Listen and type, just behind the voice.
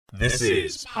This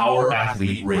is Power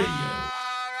Athlete Radio.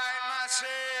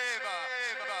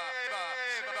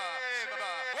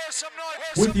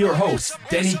 With your hosts,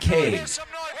 Denny K,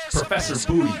 Professor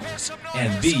Booty,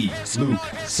 and the Luke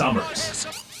Summers.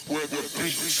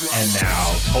 And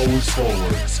now, toes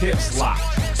forward, hips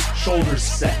locked, shoulders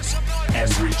set,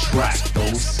 and retract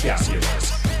those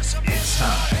scapulars. It's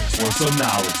time for some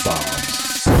knowledge bombs.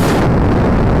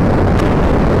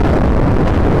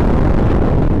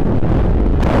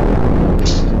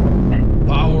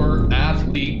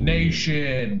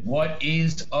 Nation, what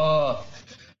is up?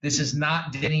 This is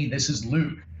not Denny, this is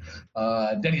Luke.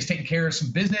 Denny's taking care of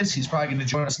some business. He's probably going to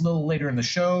join us a little later in the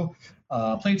show.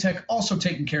 Playtech also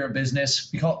taking care of business.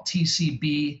 We call it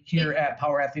TCB here at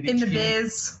Power Athlete in HQ. The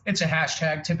biz. It's a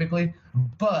hashtag typically,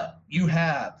 but you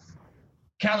have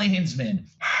Callie Hinsman.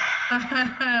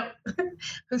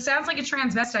 Who sounds like a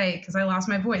transvestite because I lost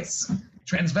my voice.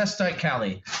 Transvestite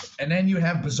Callie. And then you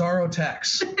have Bizarro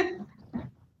Tex.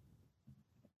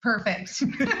 Perfect.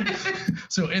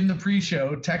 So in the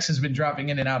pre-show, Tex has been dropping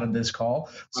in and out of this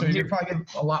call. So you're probably getting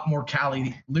a lot more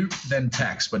Callie Luke than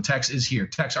Tex, but Tex is here.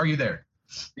 Tex, are you there?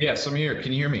 Yes, I'm here.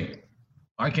 Can you hear me?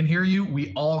 I can hear you.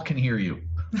 We all can hear you.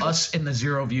 Us and the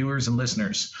 0 viewers and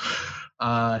listeners.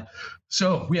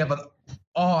 So we have an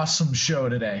awesome show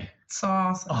today. It's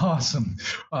awesome. Awesome.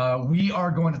 We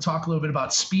are going to talk a little bit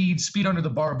about speed under the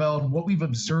barbell, and what we've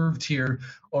observed here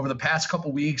over the past couple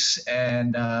weeks,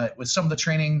 and with some of the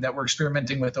training that we're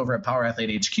experimenting with over at Power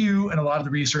Athlete HQ, and a lot of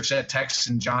the research that Tex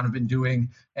and John have been doing,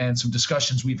 and some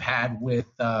discussions we've had with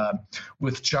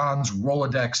John's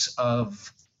Rolodex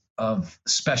of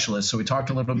specialists. So we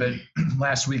talked a little bit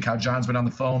last week how John's been on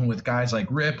the phone with guys like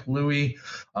Rip, Louie,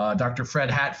 Dr.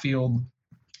 Fred Hatfield,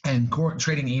 and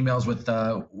trading emails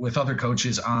with other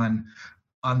coaches on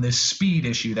this speed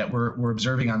issue that we're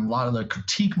observing on a lot of the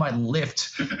critique my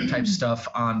lift type stuff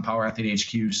on Power Athlete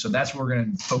HQ. So that's what we're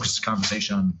going to focus the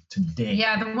conversation on today.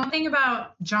 Yeah, the one thing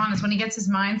about John is when he gets his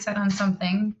mind set on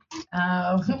something,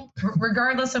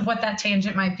 regardless of what that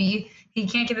tangent might be, he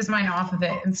can't get his mind off of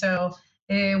it. And so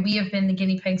we have been the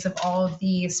guinea pigs of all of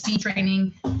the speed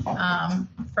training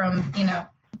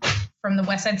from the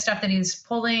West Side stuff that he's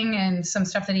pulling and some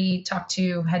stuff that he talked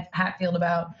to Hatfield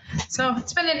about. So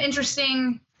it's been an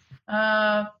interesting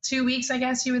 2 weeks, I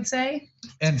guess you would say.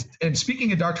 And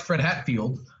speaking of Dr. Fred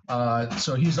Hatfield,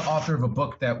 so he's the author of a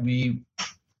book that we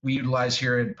utilize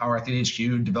here at Power Athlete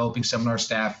HQ, developing seminar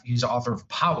staff. He's the author of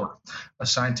Power, a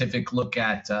scientific look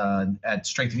at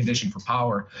strength and conditioning for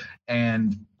power.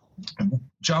 And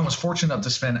John was fortunate enough to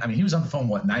spend, he was on the phone,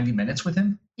 90 minutes with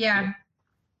him? Yeah.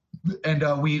 And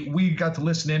we got to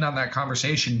listen in on that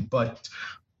conversation, but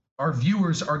our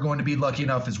viewers are going to be lucky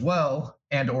enough as well,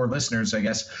 and or listeners, I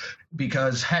guess,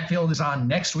 because Hatfield is on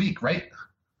next week, right?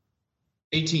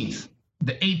 18th.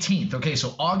 The 18th. Okay,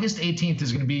 so August 18th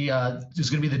is going to be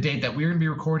the date that we're going to be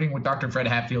recording with Dr. Fred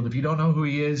Hatfield. If you don't know who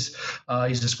he is,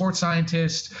 he's a sports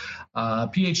scientist,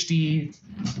 PhD,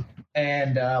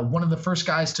 and one of the first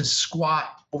guys to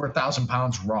squat over 1,000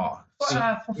 pounds raw.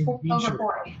 Over 40.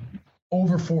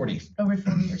 Over 40. Over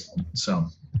 40 years old. So,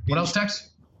 what else, Tex?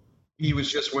 He was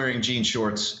just wearing jean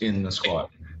shorts in the squat.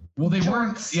 Well, they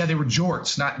Jorts. they were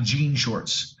jorts, not jean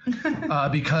shorts,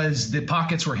 because the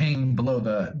pockets were hanging below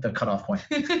the cutoff point.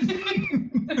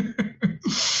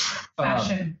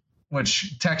 Fashion.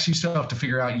 Which, Tex, you still have to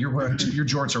figure out. Your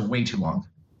jorts are way too long.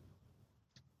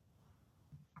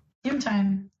 Give him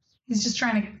time. He's just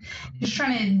trying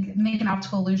to make an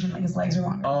optical illusion like his legs are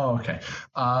longer. Oh, okay.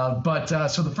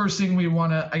 So the first thing we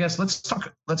want to, I guess, let's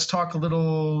talk a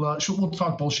little. We'll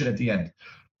talk bullshit at the end.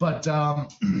 But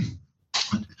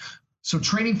so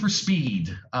training for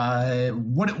speed.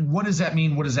 What does that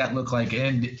mean? What does that look like?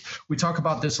 And we talk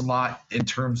about this a lot in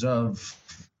terms of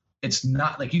it's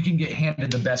not like you can get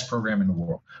handed the best program in the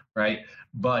world, right?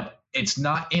 But it's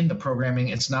not in the programming.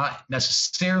 It's not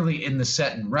necessarily in the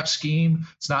set and rep scheme.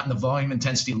 It's not in the volume,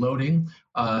 intensity, loading.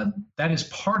 That is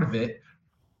part of it,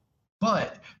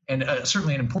 but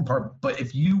certainly an important part. But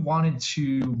if you wanted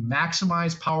to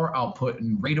maximize power output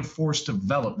and rate of force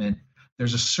development,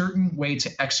 there's a certain way to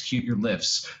execute your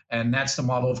lifts, and that's the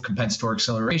model of compensatory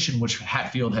acceleration, which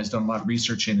Hatfield has done a lot of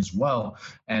research in as well.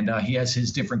 And he has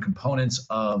his different components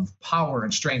of power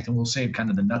and strength, and we'll save kind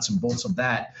of the nuts and bolts of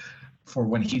that for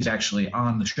when he's actually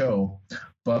on the show.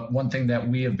 But one thing that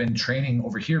we have been training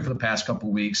over here for the past couple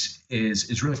of weeks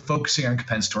is really focusing on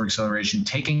compensatory acceleration,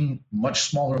 taking much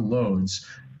smaller loads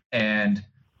and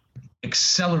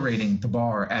accelerating the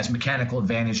bar as mechanical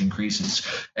advantage increases.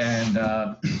 And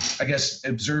I guess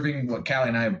observing what Callie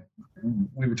and I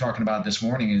we were talking about this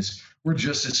morning is we're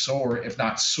just as sore, if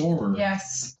not sorer,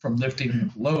 Yes. from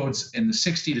lifting loads in the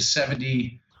 60 to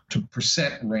 70%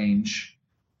 range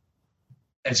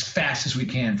as fast as we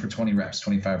can for 20 reps,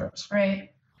 25 reps. Right.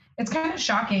 It's kind of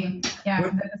shocking. Yeah,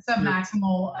 the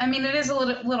sub-maximal. I mean, it is a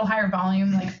little higher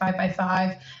volume, like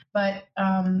 5x5, but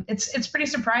it's pretty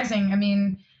surprising. I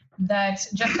mean, that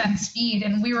speed.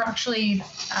 And we were actually,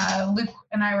 Luke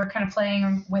and I were kind of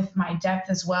playing with my depth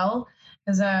as well,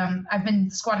 because I've been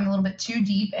squatting a little bit too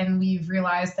deep, and we've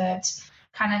realized that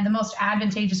kind of the most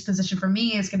advantageous position for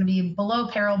me is going to be below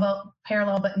parallel,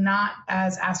 but not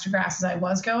as ass-to-grass as I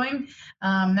was going.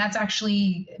 That's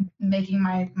actually making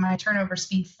my turnover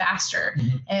speed faster,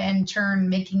 and in turn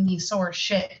making me sore as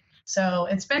shit. So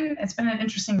it's been an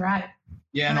interesting ride.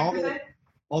 Yeah, and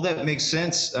all that makes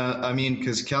sense. I mean,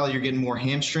 because Callie, you're getting more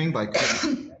hamstring by.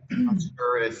 I'm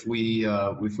sure if we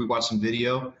watch some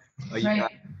video, you Right.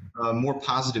 got more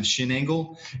positive shin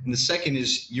angle. And the second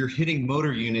is you're hitting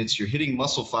motor units, you're hitting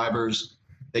muscle fibers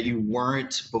that you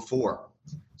weren't before.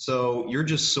 So you're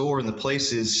just sore in the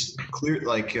places clear,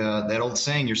 like that old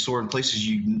saying, you're sore in places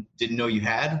you didn't know you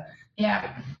had.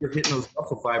 Yeah. You're hitting those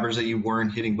muscle fibers that you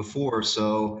weren't hitting before.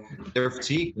 So they're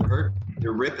fatigued, they're hurt,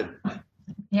 they're ripping.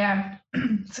 Yeah.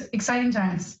 It's exciting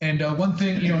times. And one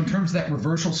thing, in terms of that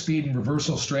reversal speed and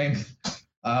reversal strength,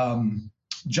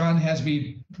 John has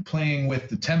me playing with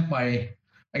the temp. I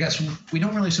guess we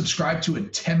don't really subscribe to a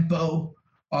tempo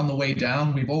on the way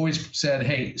down. We've always said,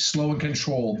 hey, slow and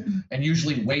controlled, and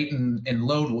usually weight and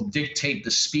load will dictate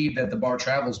the speed that the bar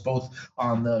travels, both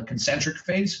on the concentric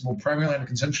phase, well, primarily on the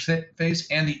concentric phase,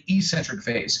 and the eccentric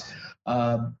phase.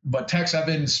 But Tex, I've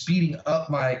been speeding up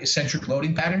my eccentric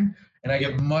loading pattern, and I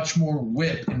get much more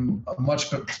whip and a much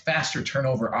faster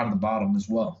turnover out of the bottom as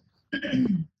well.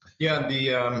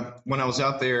 Yeah, when I was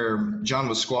out there, John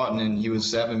was squatting and he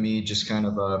was having me just kind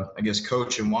of,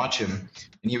 coach and watch him.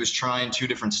 And he was trying two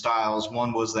different styles.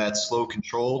 One was that slow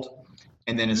controlled,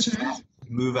 and then it's fast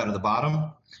move out of the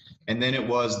bottom. And then it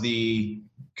was the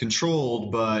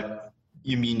controlled, but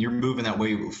you're moving that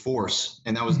way with force.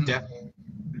 And that was definitely.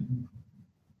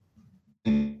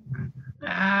 In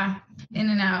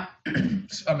and out.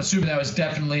 I'm assuming that was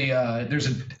definitely, there's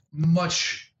a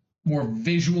much more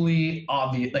visually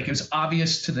obvious, like it was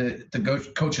obvious to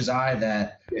the coach's eye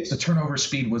that the turnover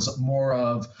speed was more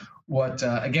of what,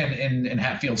 again, in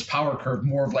Hatfield's power curve,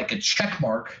 more of like a check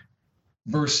mark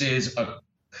versus a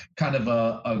kind of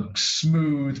a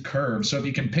smooth curve. So if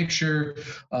you can picture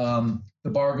the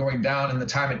bar going down and the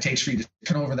time it takes for you to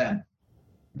turn over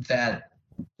that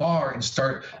bar and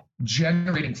start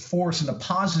generating force in the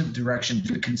positive direction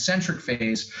through the concentric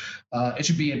phase, it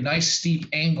should be a nice steep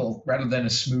angle rather than a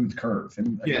smooth curve.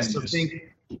 And again, I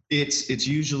think it's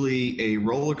usually a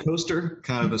roller coaster,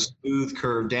 kind of a smooth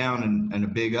curve down and a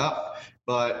big up,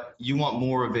 but you want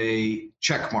more of a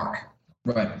check mark.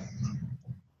 Right.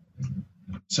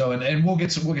 So and we'll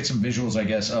get some visuals, I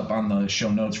guess, up on the show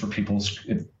notes for people's.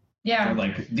 Yeah.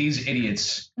 Like these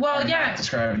idiots. Well, yeah.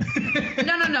 Describing.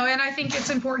 No. And I think it's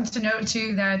important to note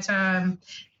too that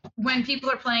when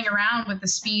people are playing around with the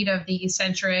speed of the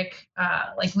eccentric,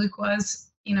 like Luke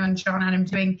was, and John had him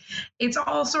doing, it's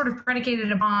all sort of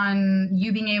predicated upon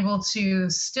you being able to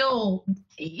still,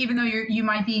 even though you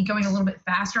might be going a little bit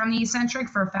faster on the eccentric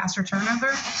for a faster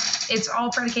turnover, it's all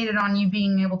predicated on you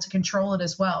being able to control it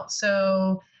as well.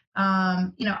 So.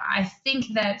 I think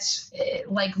that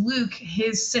like Luke,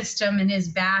 his system and his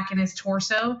back and his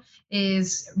torso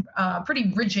is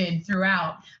pretty rigid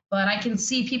throughout, but I can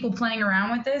see people playing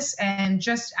around with this, and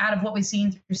just out of what we've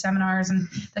seen through seminars and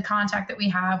the contact that we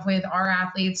have with our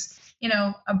athletes,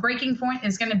 a breaking point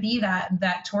is going to be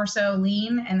that torso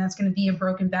lean, and that's going to be a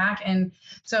broken back. And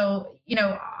so,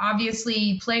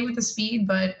 obviously play with the speed,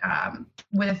 but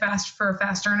with a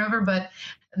fast turnover, but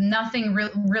nothing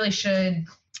really should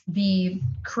be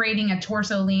creating a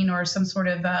torso lean or some sort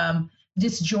of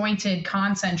disjointed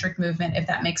concentric movement, if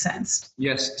that makes sense.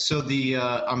 Yes. So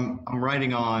I'm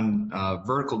writing on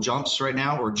vertical jumps right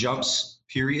now, or jumps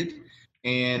period,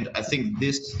 and I think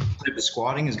this type of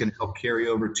squatting is going to help carry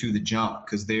over to the jump,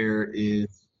 because there is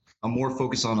a more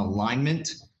focus on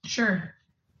alignment. Sure.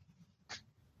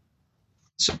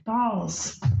 So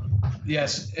balls.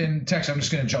 Yes, and Tex, I'm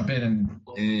just going to jump in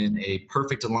a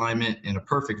perfect alignment and a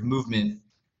perfect movement.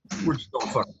 We're just going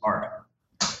fucking hard.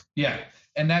 Yeah,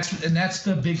 and that's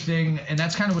the big thing, and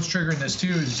that's kind of what's triggering this too.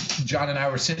 Is John and I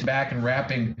were sitting back and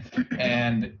rapping,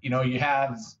 and you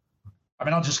have I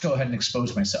mean, I'll just go ahead and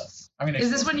expose myself.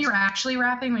 Is this when you were actually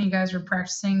rapping, when you guys were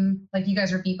practicing, like you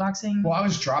guys were beatboxing? Well, I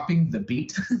was dropping the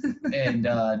beat and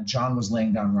John was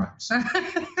laying down rhymes.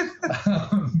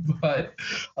 But,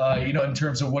 in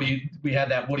terms of we had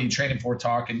that what are you training for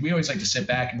talk, and we always like to sit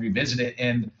back and revisit it.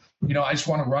 And, I just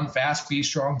want to run fast, be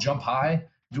strong, jump high,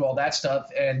 do all that stuff.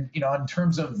 And, in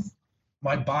terms of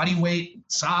my body weight,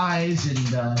 size,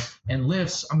 and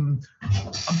lifts, I'm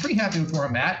pretty happy with where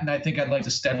I'm at. And I think I'd like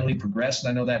to steadily progress.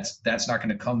 And I know that's not going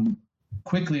to come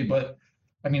quickly, but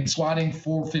I mean, squatting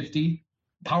 450,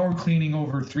 power cleaning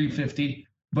over 350,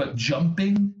 but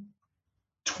jumping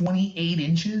 28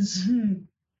 inches. Mm-hmm.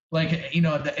 Like,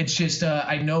 it's just,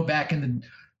 I know back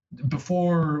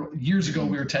before years ago,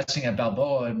 we were testing at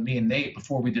Balboa, and me and Nate,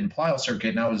 before we did the plyo circuit,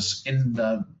 and I was in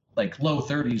the low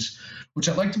 30s, which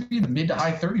I'd like to be in the mid to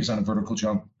high 30s on a vertical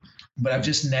jump. But I've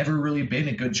just never really been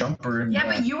a good jumper. And,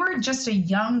 but you were just a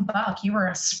young buck. You were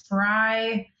a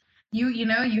spry.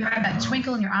 You had that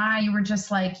twinkle in your eye. You were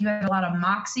just you had a lot of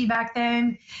moxie back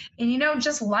then. And,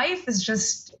 just life is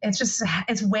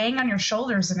it's weighing on your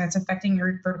shoulders and it's affecting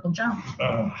your vertical jump.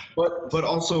 But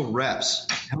also reps.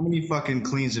 How many fucking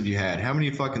cleans have you had? How many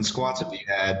fucking squats have you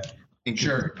had? And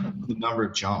sure. The number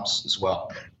of jumps as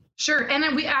well. Sure. And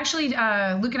then we actually,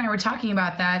 Luke and I were talking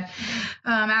about that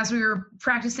as we were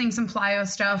practicing some plyo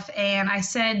stuff. And I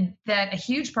said that a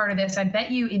huge part of this, I bet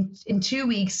you in 2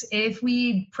 weeks, if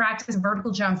we practice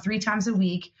vertical jump 3 times a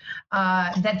week,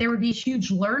 that there would be a huge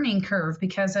learning curve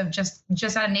because of just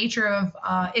that nature of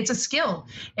it's a skill.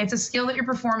 It's a skill that you're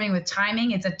performing with timing.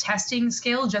 It's a testing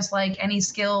skill, just like any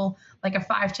skill like a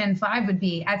 5-10-5 would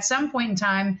be. At some point in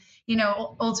time,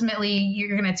 ultimately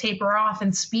you're going to taper off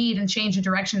and speed and change the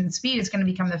direction, and speed is going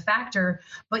to become the factor.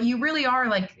 But you really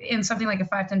are in something like a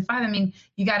 5-10-5. I mean,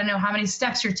 you got to know how many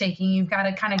steps you're taking. You've got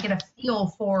to kind of get a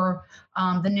feel for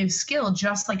the new skill,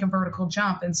 just like a vertical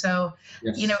jump. And so,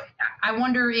 yes. I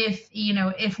wonder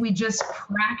if we just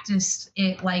practiced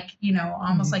it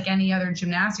almost like any other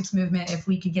gymnastics movement, if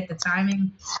we could get the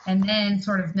timing and then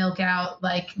sort of milk out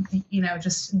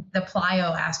just the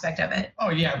plyo aspect of it. Oh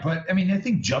yeah, but I mean, I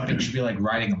think jumping should be like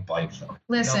riding a bike though.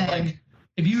 Listen.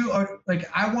 If you are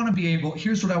I want to be able,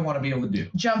 here's what I want to be able to do.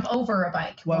 Jump over a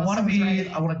bike. Well, I want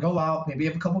to go out, maybe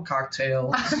have a couple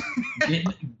cocktails,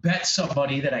 bet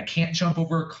somebody that I can't jump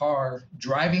over a car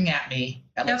driving at me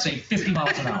at, let's say, 50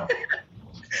 miles an hour.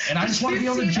 And I just want to be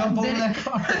able to jump over that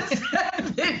car.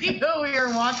 That video we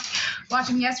were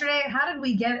watching yesterday, how did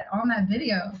we get on that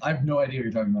video? I have no idea what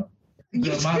you're talking about.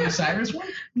 The Miley Cyrus one?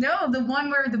 No, the one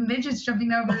where the midget's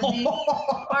jumping over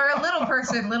or a little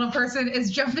person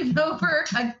is jumping over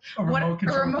a remote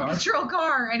control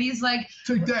car, and he's like,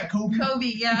 "Take that, Kobe." Kobe,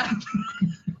 yeah.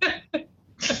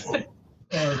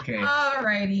 Okay.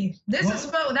 Alrighty.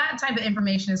 That type of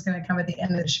information is going to come at the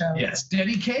end of the show. Yes,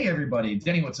 Denny K, everybody.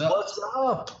 Denny, what's up? What's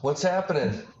up? What's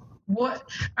happening? What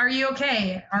are you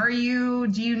okay? Do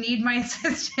you need my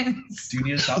assistance? Do you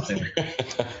need us out there?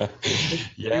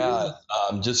 Yeah,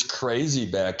 I'm just crazy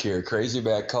back here, crazy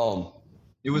back home.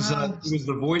 It was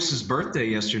the Voice's birthday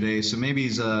yesterday, so maybe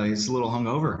he's a little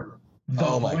hungover.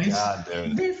 My God,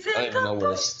 dude! I don't even know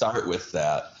where to start with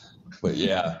that. But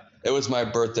yeah, it was my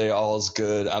birthday. All is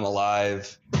good. I'm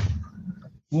alive.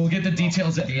 We'll get the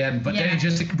details at the end, but Danny,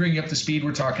 just to bring you up to speed,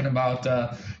 we're talking about,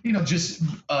 just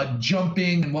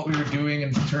jumping and what we were doing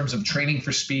in terms of training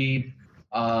for speed,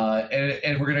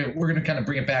 and we're gonna kind of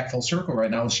bring it back full circle right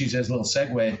now. She says a little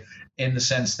segue in the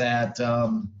sense that,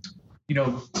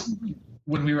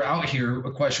 when we were out here,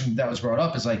 a question that was brought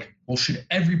up is well, should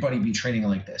everybody be training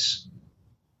like this,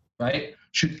 right?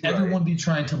 Should everyone be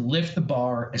trying to lift the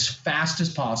bar as fast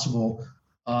as possible?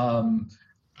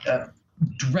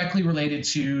 Directly related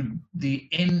to the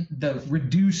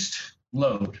reduced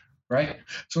load, right?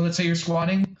 So let's say you're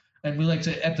squatting, and we like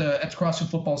to at the CrossFit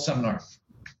football seminar,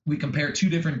 we compare 2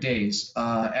 different days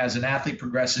as an athlete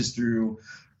progresses through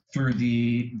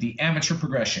the amateur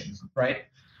progression, right?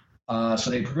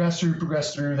 So they progress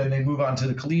through, then they move on to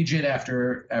the collegiate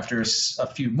after a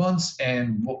few months,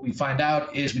 and what we find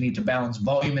out is we need to balance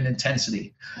volume and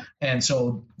intensity. And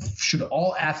so should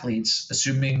all athletes,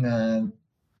 assuming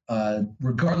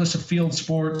regardless of field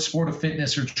sport of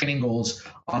fitness, or training goals,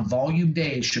 on volume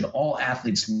days, should all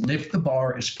athletes lift the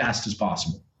bar as fast as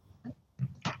possible?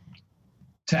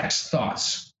 Tex,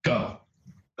 thoughts, go.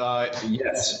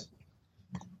 Yes.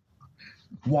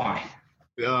 Why?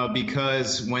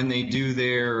 Because when they do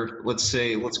their, let's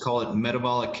call it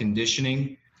metabolic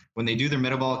conditioning, when they do their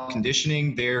metabolic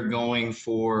conditioning, they're going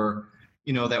for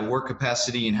that work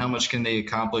capacity and how much can they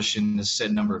accomplish in a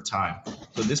set number of time.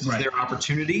 So this is their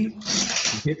opportunity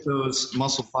to hit those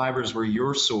muscle fibers where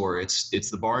you're sore. It's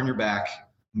the bar in your back.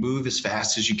 Move as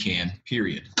fast as you can,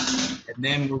 period. And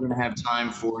then we're going to have time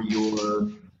for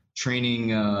your training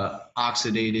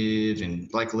oxidative and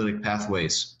glycolytic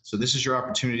pathways. So this is your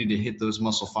opportunity to hit those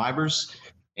muscle fibers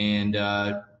and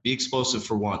be explosive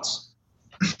for once.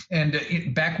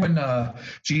 And back when,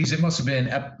 it must have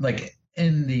been like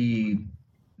in the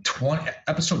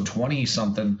episode 20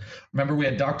 something. Remember we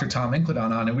had Dr. Tom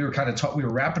Incledon on, and we were kind of we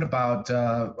were rapping about.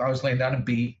 I was laying down a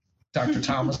beat. Dr.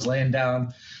 Tom was laying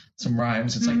down some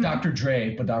rhymes. It's like Dr.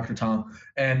 Dre, but Dr. Tom.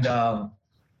 And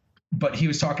but he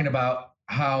was talking about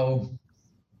how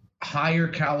higher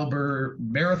caliber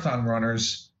marathon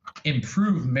runners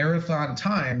improve marathon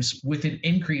times with an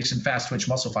increase in fast twitch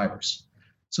muscle fibers.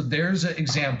 So there's an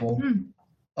example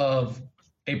of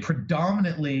a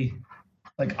predominantly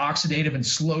like oxidative and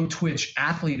slow twitch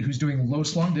athlete who's doing low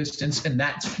long distance, and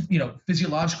that's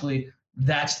physiologically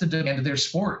that's the demand of their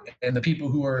sport, and the people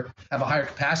who have a higher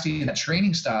capacity in that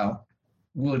training style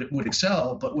would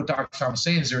excel. But what Dr. Tom was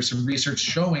saying is there's some research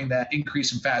showing that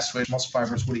increase in fast twitch muscle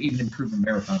fibers would even improve in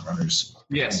marathon runners.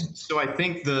 Yes. So I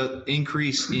think the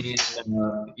increase in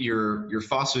your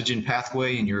phosphagen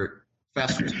pathway and your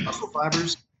fast twitch muscle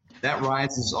fibers, that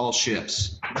rises all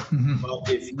ships. But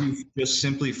if you just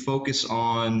simply focus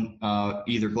on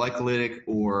either glycolytic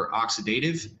or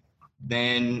oxidative,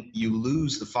 then you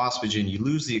lose the phosphagen, you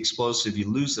lose the explosive,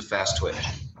 you lose the fast twitch.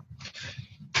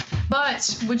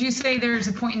 But would you say there's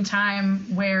a point in time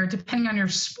where, depending on your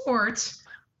sport,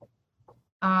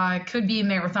 could be a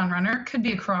marathon runner, could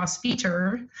be a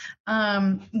CrossFitter,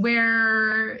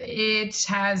 where it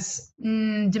has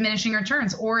diminishing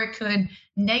returns, or it could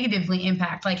negatively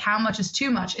impact? Like, how much is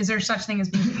too much? Is there such thing as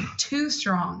being too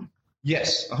strong?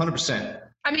 Yes, 100%.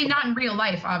 I mean, not in real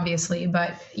life, obviously,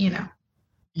 but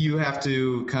You have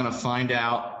to kind of find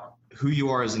out who you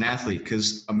are as an athlete,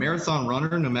 because a marathon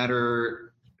runner, no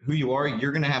matter who you are,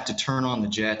 you're going to have to turn on the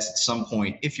jets at some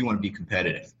point if you want to be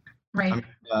competitive. Right. I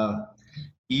mean,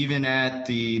 even at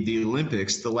the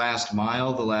Olympics, the last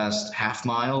mile, the last half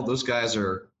mile, those guys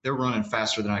they're running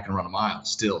faster than I can run a mile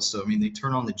still. So, I mean, they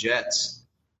turn on the jets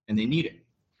and they need it.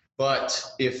 But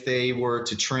if they were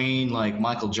to train like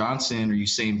Michael Johnson or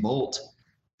Usain Bolt,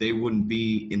 they wouldn't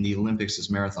be in the Olympics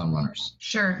as marathon runners.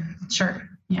 Sure.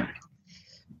 Yeah.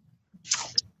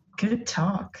 Good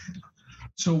talk.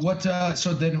 So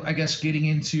so then I guess getting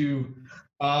into.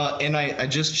 And I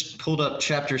just pulled up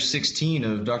chapter 16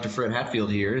 of Dr. Fred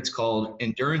Hatfield here. It's called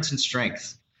Endurance and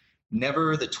Strength.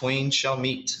 Never the twain shall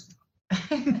meet.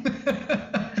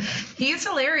 He's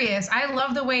hilarious. I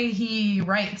love the way he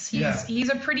writes. He's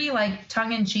a pretty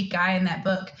tongue-in-cheek guy in that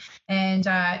book. And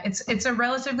it's a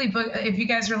relatively book. If you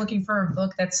guys are looking for a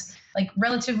book that's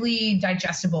relatively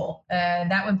digestible,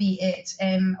 that would be it.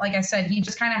 And like I said, he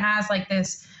just kind of has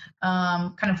this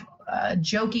kind of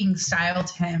joking style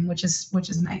to him, which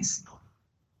is nice.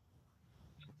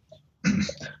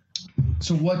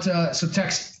 So so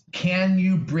Tex, can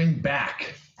you bring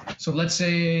back? So let's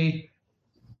say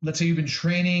you've been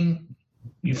training,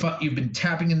 you've been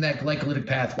tapping in that glycolytic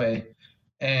pathway,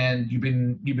 and you've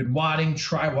been wadding,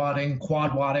 tri-wadding,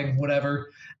 quad wadding,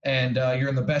 whatever, and you're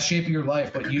in the best shape of your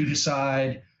life, but you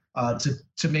decide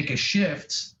to make a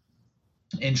shift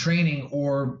in training,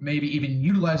 or maybe even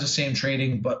utilize the same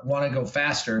training but want to go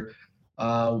faster.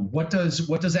 What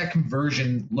does that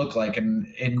conversion look like?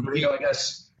 And I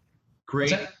guess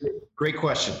great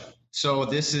question. So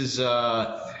this is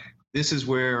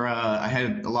where I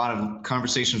had a lot of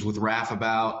conversations with Raf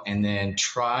about, and then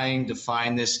trying to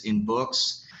find this in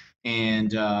books.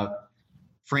 And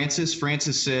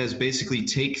Francis says basically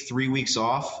take 3 weeks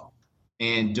off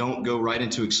and don't go right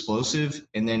into explosive.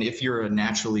 And then if you're a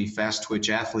naturally fast twitch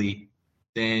athlete,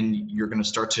 then you're going to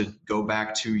start to go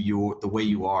back to the way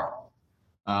you are.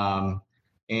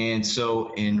 And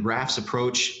so in Raf's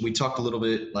approach, we talked a little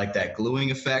bit like that gluing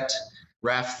effect.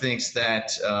 Raf thinks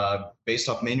that based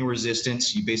off manual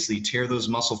resistance, you basically tear those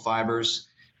muscle fibers,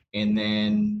 and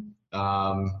then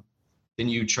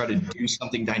you try to do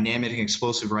something dynamic and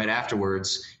explosive right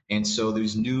afterwards. And so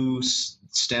there's new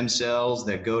stem cells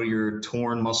that go to your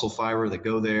torn muscle fiber that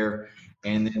go there,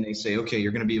 and then they say, okay,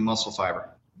 you're going to be a muscle fiber.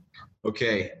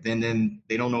 Okay, then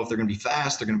they don't know if they're going to be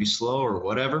fast, they're going to be slow, or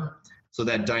whatever. So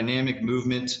that dynamic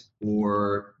movement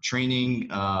or training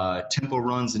tempo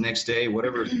runs the next day,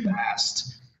 whatever is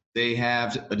fast, they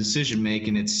have a decision make,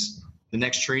 and it's the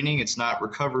next training. It's not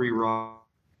recovery run.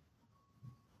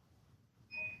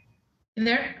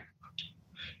 There.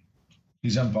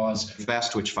 He's on pause.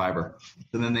 Fast twitch fiber.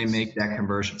 And then they make that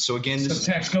conversion. So again,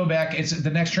 Tex, go back.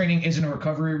 The next training isn't a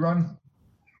recovery run?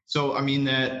 So, I mean,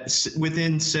 that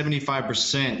within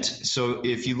 75%. So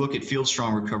if you look at Field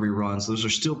Strong recovery runs, those are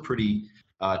still pretty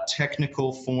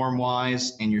technical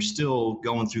form-wise, and you're still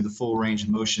going through the full range of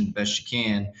motion the best you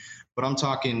can. But I'm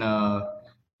talking,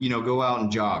 go out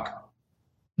and jog.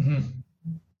 Mm-hmm.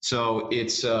 So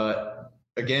it's,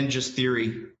 again, just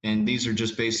theory, and these are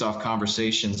just based off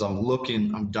conversations.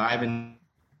 I'm diving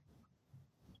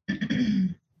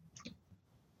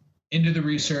into the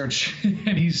research,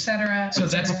 and he's etc.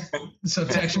 So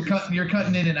Tex, you're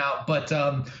cutting in and out, but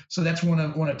so that's one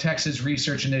of Tex's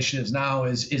research initiatives now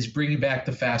is bringing back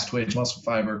the fast twitch muscle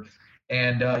fiber,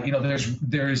 and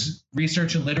there's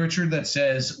research and literature that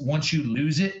says once you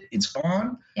lose it, it's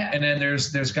gone, and then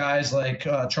there's guys like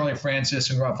Charlie Francis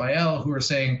and Raphael who are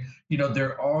saying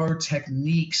there are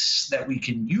techniques that we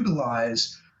can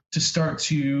utilize to start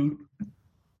to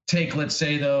take, let's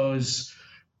say, those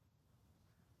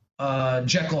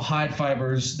Jekyll Hyde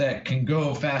fibers that can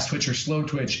go fast twitch or slow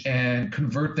twitch and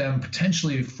convert them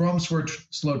potentially from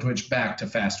slow twitch back to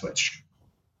fast twitch.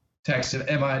 Tex, did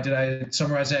I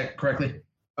summarize that correctly?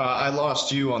 I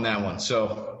lost you on that one.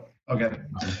 So okay.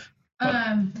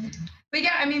 But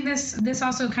yeah, I mean, this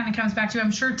also kind of comes back to,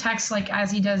 I'm sure Tex, like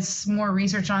as he does more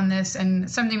research on this,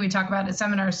 and something we talk about at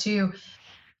seminars too,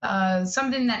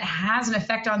 something that has an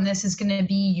effect on this is going to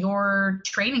be your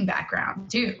training background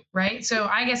too, right? So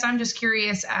I guess I'm just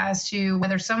curious as to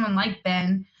whether someone like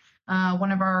Ben,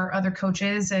 one of our other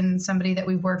coaches and somebody that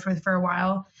we've worked with for a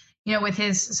while, with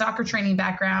his soccer training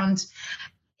background,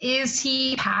 is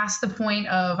he past the point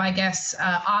of, I guess,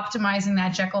 optimizing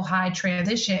that Jekyll Hyde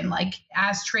transition? Like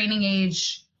as training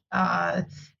age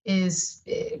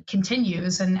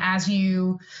continues, and as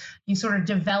you sort of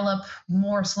develop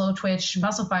more slow twitch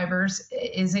muscle fibers,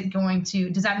 does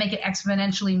that make it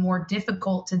exponentially more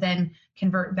difficult to then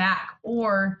convert back?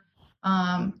 Or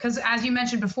because as you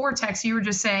mentioned before, Tex, you were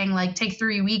just saying like take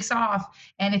 3 weeks off,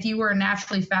 and if you were a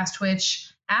naturally fast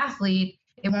twitch athlete,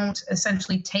 it won't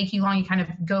essentially take you long. You kind of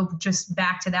go just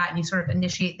back to that and you sort of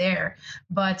initiate there.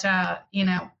 But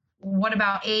what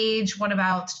about age? What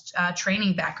about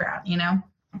training background?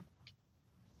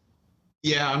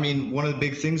 Yeah, I mean, one of the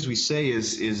big things we say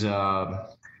is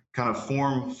kind of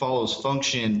form follows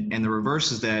function, and the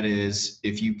reverse of that is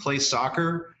if you play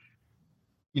soccer,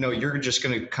 you're just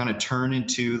going to kind of turn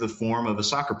into the form of a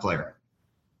soccer player.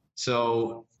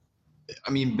 So,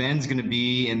 I mean, Ben's going to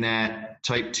be in that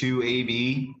type 2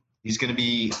 AB. He's going to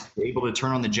be able to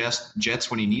turn on the jets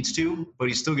when he needs to, but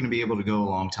he's still going to be able to go a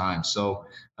long time. So,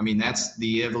 I mean, that's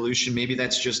the evolution. Maybe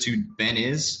that's just who Ben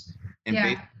is. And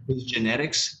based on his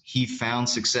genetics, he found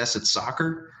success at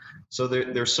soccer. So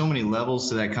there's so many levels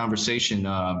to that conversation.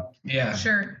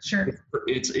 Sure.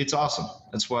 It's awesome.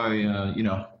 That's why,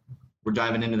 we're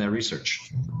diving into that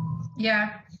research.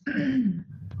 Yeah.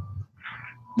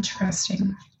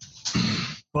 Interesting.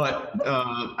 But,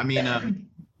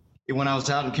 when I was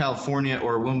out in California,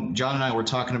 or when John and I were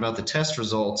talking about the test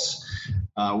results,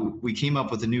 we came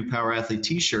up with a new Power Athlete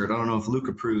t-shirt. I don't know if Luke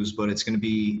approves, but it's going to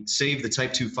be Save the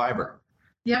Type 2 Fiber.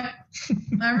 Yep.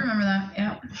 I remember that.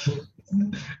 Yeah.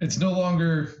 It's no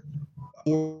longer,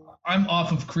 I'm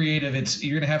off of creative.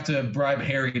 You're going to have to bribe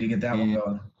Harry to get that one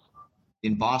going.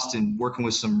 In Boston, working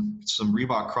with some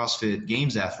Reebok CrossFit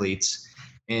Games athletes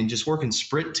and just working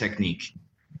sprint technique.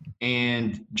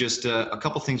 And just a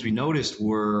couple things we noticed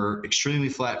were extremely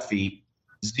flat feet,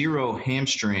 0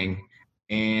 hamstring,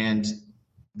 and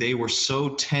they were so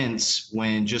tense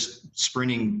when just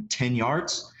sprinting 10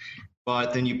 yards.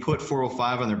 But then you put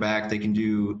 405 on their back, they can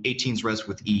do 18s reps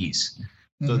with ease.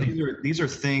 So these are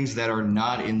things that are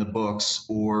not in the books,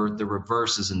 or the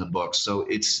reverse is in the books. So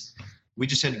we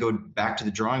just had to go back to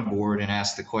the drawing board and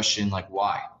ask the question, like,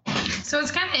 why? So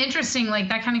it's kind of interesting, like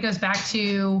that kind of goes back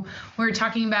to we were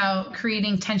talking about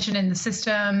creating tension in the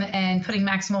system and putting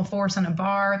maximal force on a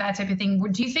bar, that type of thing.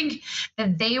 Do you think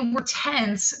that they were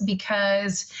tense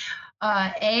because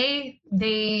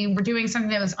they were doing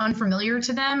something that was unfamiliar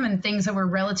to them and things that were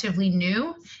relatively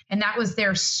new, and that was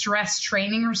their stress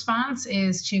training response,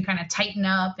 is to kind of tighten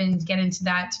up and get into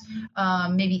that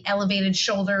maybe elevated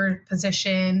shoulder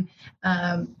position,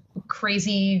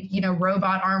 crazy,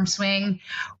 robot arm swing?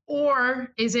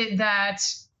 Or is it that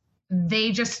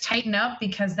they just tighten up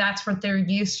because that's what they're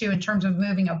used to in terms of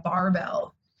moving a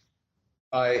barbell?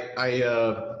 I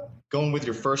going with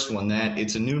your first one, that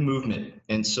it's a new movement,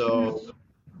 and so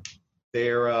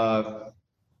they're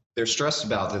stressed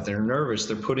about it. They're nervous.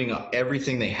 They're putting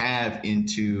everything they have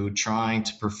into trying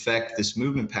to perfect this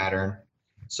movement pattern.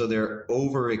 So they're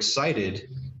overexcited,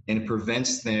 and it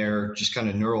prevents their just kind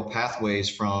of neural pathways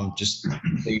from just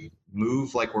they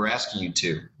move like we're asking you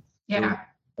to. Yeah. They're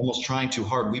almost trying too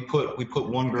hard. We put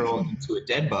one girl into a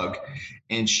dead bug,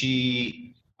 and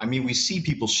we see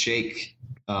people shake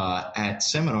at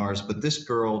seminars, but this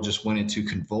girl just went into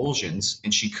convulsions,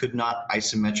 and she could not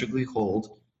isometrically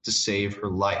hold to save her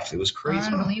life. It was crazy.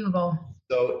 Unbelievable.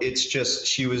 So it's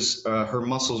just her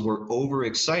muscles were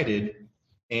overexcited.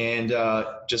 And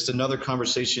just another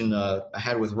conversation I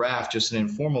had with Raf, just an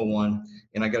informal one,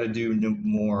 and I got to do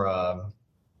more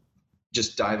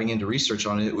just diving into research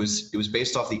on it. It was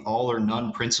based off the all or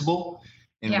none principle,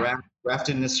 and Raf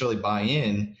didn't necessarily buy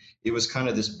in. It was kind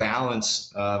of this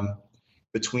balance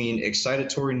between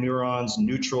excitatory neurons,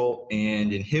 neutral,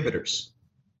 and inhibitors.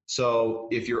 So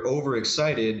if you're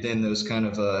overexcited, then those kind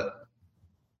of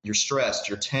you're stressed,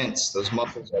 you're tense, those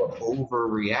muscles are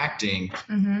overreacting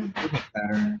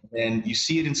pattern. And you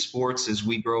see it in sports as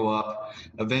we grow up.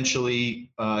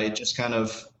 Eventually, it just kind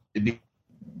of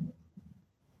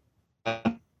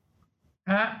we're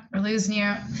losing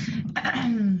you.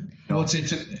 Well, it's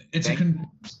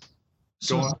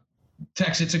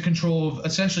a control of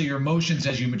essentially your emotions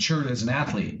as you mature as an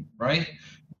athlete, right?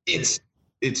 It's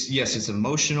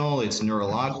emotional, it's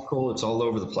neurological, it's all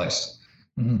over the place.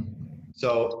 Mm-hmm.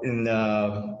 So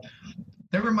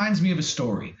that reminds me of a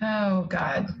story. Oh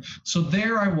God. So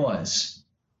there I was.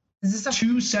 Is this a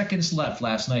 2 seconds left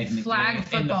last night in the flag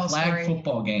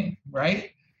football game,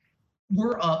 right?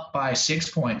 We're up by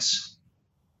 6 points.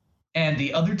 And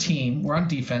the other team, we're on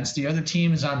defense, the other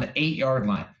team is on the 8-yard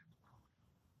line.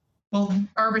 Well,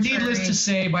 needless to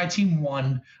say, my team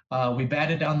won. We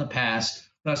batted down the pass.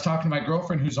 But I was talking to my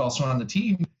girlfriend who's also on the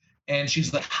team, and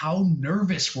she's like, how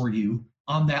nervous were you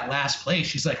on that last play?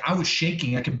 She's like, I was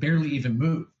shaking. I could barely even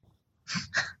move. I'm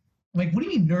like, what do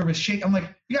you mean nervous shake? I'm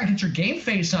like, you got to get your game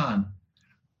face on.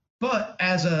 But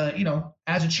as a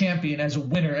champion, as a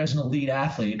winner, as an elite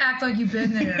athlete. Act like you've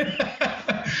been there.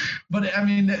 But, I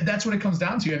mean, that's what it comes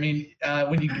down to. I mean,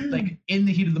 when you, like, in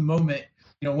the heat of the moment,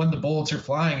 when the bullets are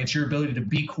flying, it's your ability to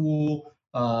be cool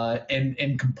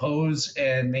and compose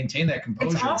and maintain that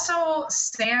composure. It's also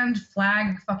sand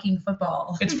flag fucking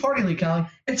football. It's party league, Callie.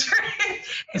 It's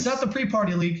not the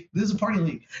pre-party league. This is a party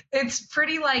league. It's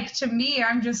pretty, like, to me,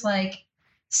 I'm just like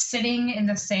sitting in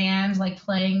the sand, like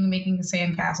making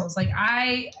sand castles. Like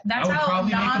that's how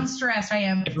non-stressed I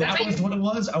am. If that was what it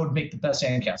was, I would make the best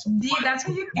sandcastle. Yeah, that's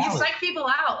how you psych people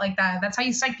out like that. That's how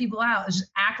you psych people out. Is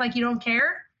just act like you don't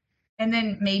care, and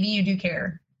then maybe you do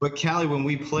care. But Callie, when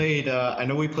we played, I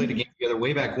know we played a game together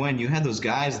way back when, you had those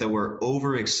guys that were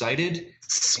overexcited.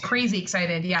 Crazy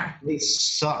excited, yeah. They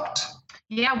sucked.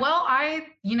 Yeah, well, I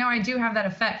do have that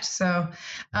effect. So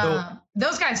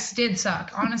those guys did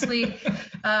suck, honestly.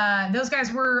 Those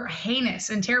guys were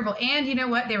heinous and terrible. And you know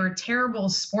what? They were terrible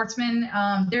sportsmen.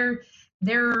 Their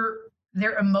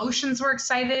emotions were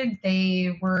excited.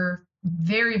 They were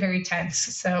very, very tense.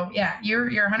 So yeah,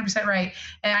 you're 100% right.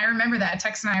 And I remember that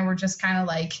Tex and I were just kind of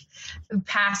like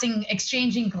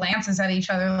exchanging glances at each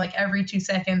other like every 2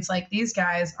 seconds. Like, these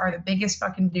guys are the biggest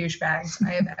fucking douchebags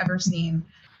I have ever seen.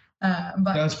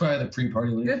 But that was probably the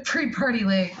pre-party league. The pre-party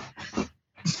league.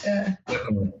 So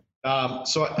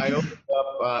I opened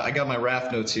up. I got my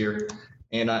RAF notes here,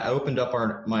 and I opened up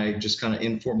my just kind of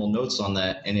informal notes on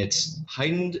that, and it's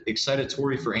heightened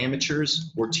excitatory for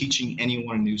amateurs or teaching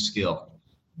anyone a new skill.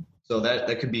 So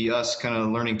that could be us kind of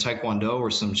learning Taekwondo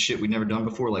or some shit we've never done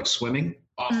before, like swimming.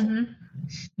 Awful.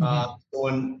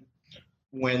 Mm-hmm.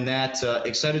 When that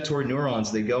excitatory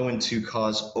neurons, they go into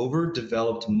cause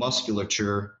overdeveloped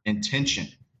musculature and tension.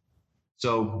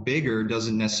 So bigger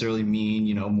doesn't necessarily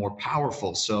mean, more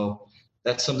powerful. So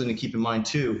that's something to keep in mind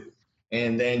too.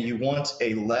 And then you want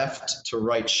a left to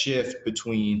right shift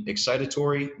between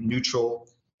excitatory, neutral,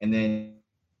 and then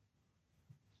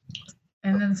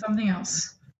something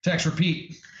else. Text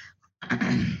repeat.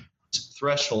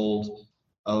 Threshold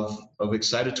of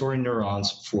excitatory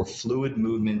neurons for fluid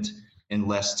movement and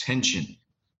less tension.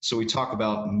 So we talk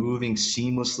about moving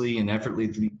seamlessly and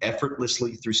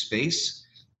effortlessly through space.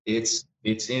 It's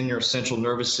in your central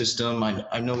nervous system.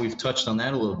 I know we've touched on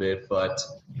that a little bit, but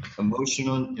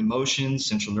emotions,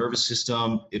 central nervous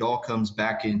system, it all comes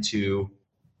back into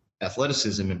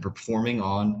athleticism and performing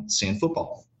on sand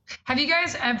football. Have you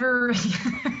guys ever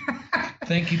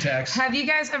Thank you, Tex. Have you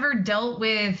guys ever dealt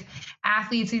with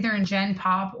athletes either in Gen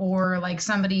Pop or like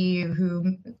somebody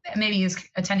who maybe is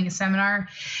attending a seminar,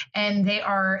 and they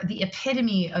are the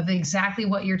epitome of exactly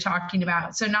what you're talking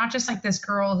about. So not just like this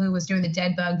girl who was doing the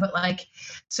dead bug, but like,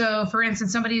 so for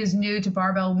instance, somebody who's new to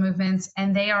barbell movements,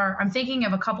 and I'm thinking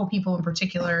of a couple people in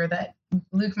particular that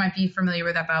Luke might be familiar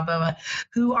with at Balboa,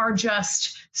 who are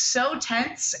just so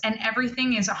tense and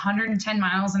everything is 110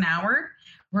 miles an hour,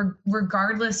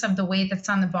 regardless of the weight that's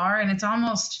on the bar. And it's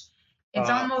almost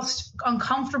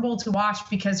uncomfortable to watch,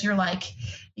 because you're like,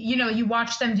 you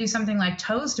watch them do something like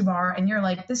toes to bar and you're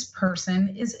like, this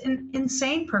person is an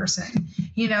insane person,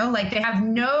 like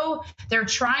they're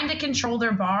trying to control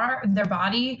their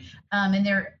body.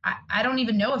 And I don't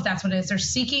even know if that's what it is. They're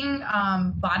seeking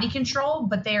body control,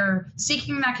 but they're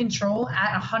seeking that control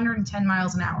at 110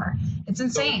 miles an hour. It's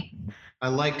insane. So I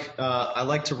like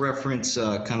to reference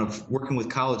kind of working with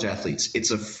college athletes.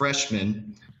 It's a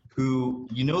freshman who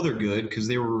they're good because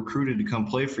they were recruited to come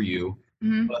play for you,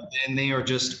 but then they are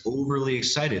just overly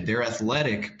excited. They're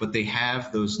athletic, but they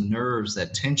have those nerves,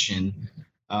 that tension,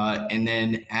 and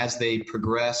then as they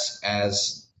progress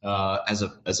as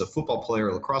a football player,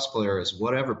 a lacrosse player, as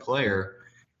whatever player,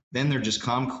 then they're just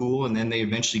calm, cool, and then they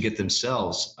eventually get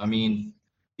themselves. I mean,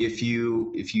 if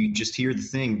you just hear the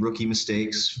thing, rookie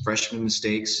mistakes, freshman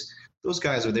mistakes, those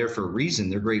guys are there for a reason.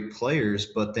 They're great players,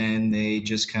 but then they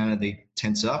just they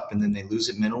tense up and then they lose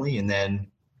it mentally. And then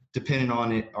depending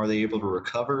on it, are they able to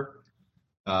recover?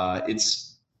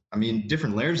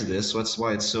 Different layers of this. So that's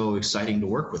why it's so exciting to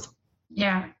work with.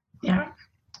 Yeah. Now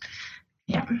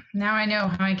I know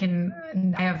how I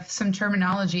have some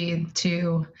terminology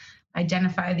to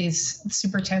identify these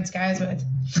super tense guys with.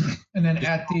 And then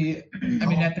at the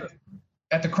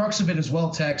crux of it as well,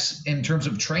 Tex, in terms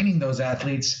of training those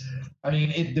athletes,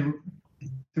 the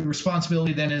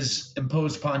responsibility then is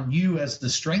imposed upon you as the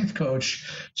strength coach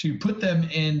to put them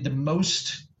in the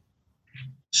most,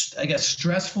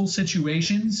 stressful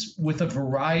situations with a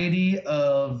variety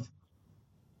of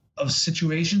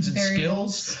situations and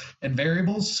skills and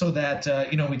variables, so that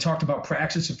we talked about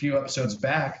praxis a few episodes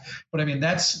back, but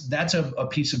that's a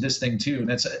piece of this thing too, and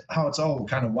that's how it's all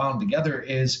kind of wound together.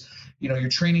 Is your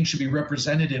training should be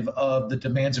representative of the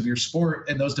demands of your sport,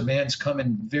 and those demands come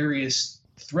in various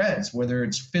threads, whether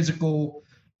it's physical,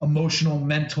 emotional,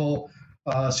 mental,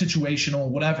 situational,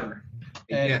 whatever.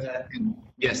 And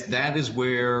yes, that is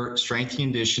where strength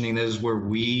conditioning, that is where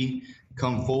we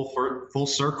come full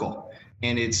circle.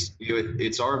 And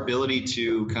it's our ability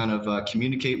to kind of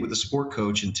communicate with the sport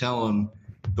coach and tell them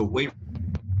the way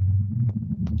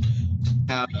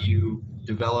how you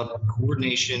develop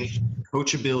coordination,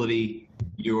 coachability,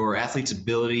 your athlete's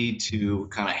ability to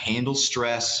kind of handle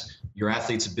stress, your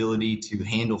athlete's ability to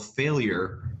handle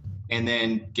failure, and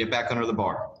then get back under the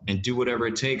bar and do whatever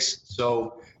it takes.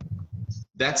 So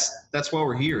that's why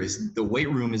we're here. Is the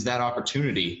weight room is that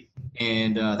opportunity.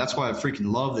 And that's why I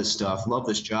freaking love this stuff, love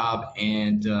this job,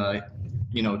 and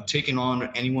taking on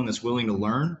anyone that's willing to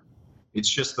learn. It's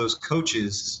just those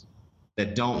coaches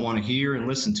that don't want to hear and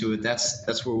listen to it.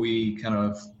 That's where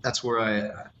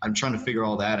I'm trying to figure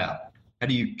all that out. How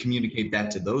do you communicate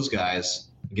that to those guys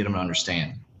and get them to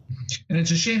understand? And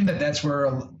it's a shame that that's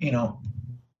where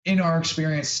in our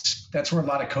experience, that's where a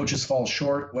lot of coaches fall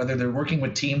short, whether they're working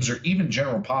with teams or even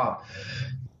general pop,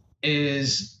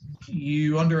 is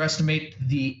you underestimate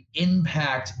the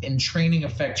impact and training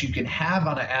effect you can have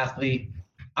on an athlete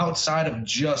outside of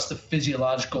just the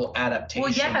physiological adaptation.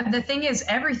 Well, yeah, the thing is,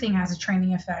 everything has a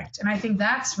training effect. And I think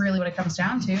that's really what it comes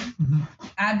down to. Mm-hmm.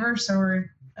 Adverse or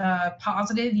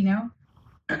positive,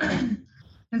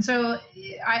 And so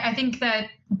I think that,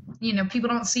 people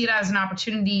don't see it as an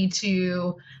opportunity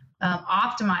to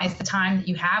optimize the time that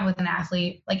you have with an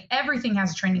athlete. Like, everything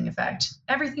has a training effect,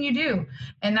 everything you do.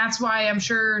 And that's why I'm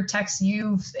sure, Tex,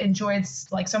 you've enjoyed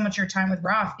like so much of your time with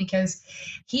Roth, because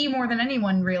he more than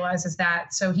anyone realizes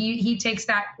that. So he takes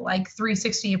that like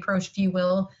 360 approach, if you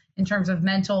will, in terms of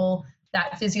mental,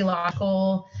 that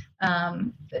physiological,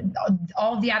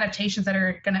 all of the adaptations that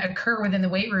are going to occur within the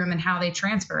weight room and how they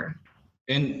transfer.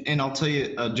 And I'll tell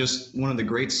you, just one of the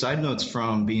great side notes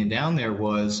from being down there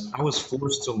was I was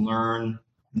forced to learn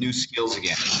new skills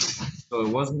again. So it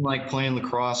wasn't like playing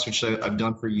lacrosse, which I've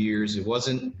done for years. It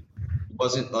wasn't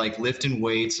like lifting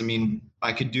weights.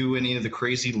 I could do any of the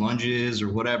crazy lunges or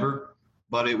whatever,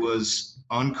 but it was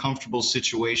uncomfortable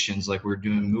situations. Like, we're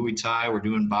doing Muay Thai, we're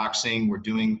doing boxing, we're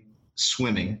doing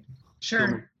swimming.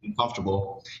 Sure.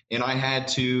 Uncomfortable. And I had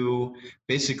to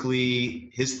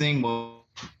basically, his thing was,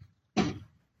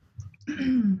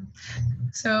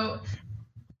 so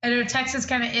I know Tex is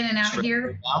kind of in and out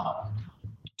here.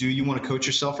 Do you want to coach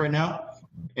yourself right now?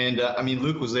 And I mean,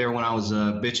 Luke was there when I was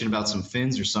bitching about some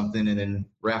fins or something, and then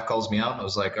Raph calls me out, and I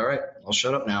was like, all right, I'll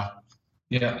shut up now.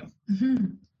 Yeah. Mm-hmm.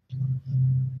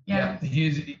 Yeah.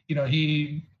 He's,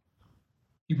 he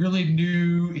really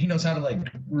he knows how to like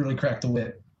really crack the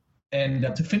whip. And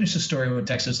to finish the story, what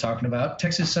Tex is talking about,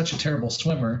 Tex is such a terrible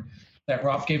swimmer that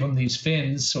Rolf gave him these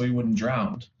fins so he wouldn't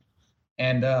drown.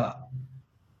 And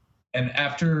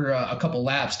after a couple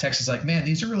laps, Tex is like, man,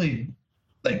 these are really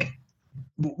like,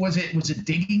 was it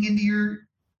digging into your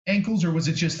ankles, or was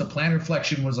it just the plantar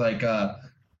flexion was like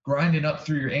grinding up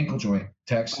through your ankle joint,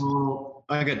 Tex? Well,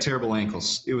 I got terrible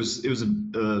ankles. It was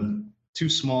too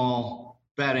small,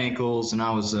 bad ankles, and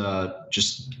I was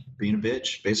just being a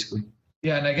bitch, basically.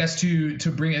 Yeah, and I guess to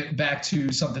bring it back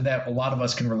to something that a lot of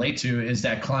us can relate to is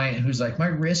that client who's like, my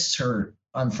wrists hurt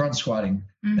on front squatting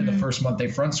in the first month they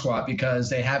front squat because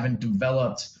they haven't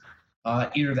developed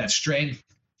either that strength,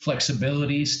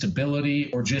 flexibility,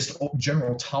 stability, or just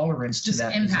general tolerance to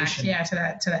that impact, position. Yeah, to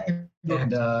that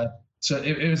impact. And so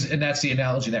it was, and that's the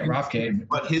analogy that Rolf gave.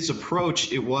 But his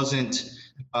approach, it wasn't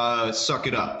suck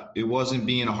it up. It wasn't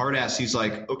being a hard ass. He's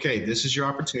like, okay, this is your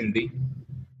opportunity.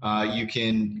 You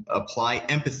can apply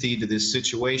empathy to this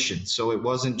situation. So it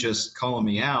wasn't just calling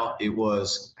me out. It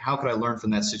was, how could I learn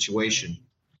from that situation?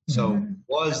 So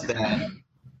was that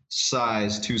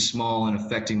size too small and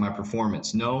affecting my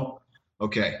performance? No.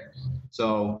 Okay.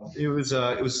 So it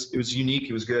was unique.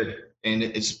 It was good. And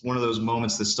it's one of those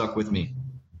moments that stuck with me.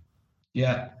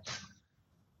 Yeah.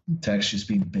 Tex just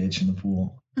being a bitch in the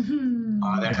pool.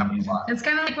 That happened a lot. It's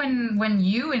kind of like when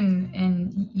you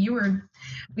and you were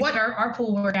our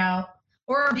pool workout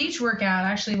or our beach workout.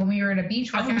 Actually, when we were at a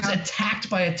beach workout, I was attacked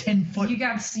by a 10-foot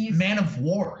man of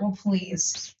war. Well,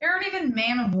 please, there aren't even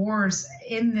man of wars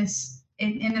in this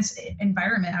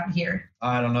environment out here.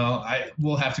 I don't know.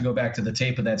 We'll have to go back to the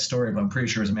tape of that story, but I'm pretty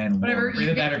sure it's man of war.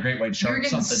 Either that or great white shark.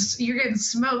 You're getting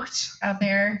smoked out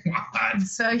there,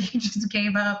 so you just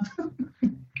gave up.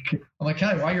 I'm like,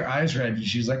 Kelly, why are your eyes red? And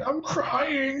she's like, I'm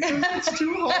crying. It's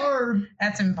too hard.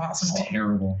 That's impossible. It's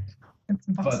terrible. It's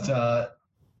impossible. But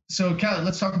so Kelly,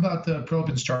 let's talk about the Pro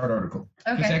Opens chart article.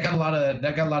 Okay. Because that got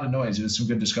a lot of noise. There was some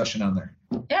good discussion on there.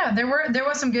 Yeah, there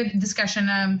was some good discussion.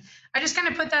 I just kind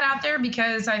of put that out there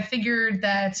because I figured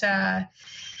that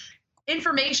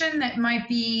information that might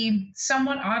be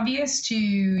somewhat obvious to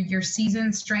your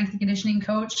seasoned strength and conditioning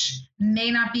coach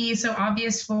may not be so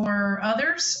obvious for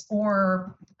others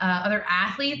or other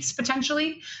athletes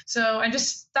potentially. So I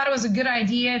just thought it was a good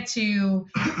idea to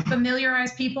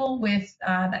familiarize people with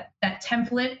that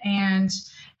template and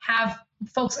have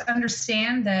folks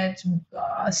understand that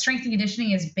strength and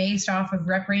conditioning is based off of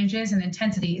rep ranges and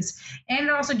intensities. And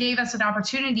it also gave us an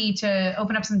opportunity to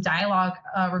open up some dialogue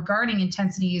regarding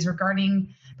intensities,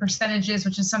 regarding percentages,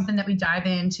 which is something that we dive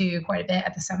into quite a bit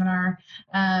at the seminar,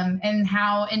 and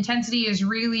how intensity is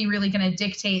really, really going to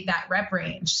dictate that rep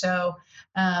range. So,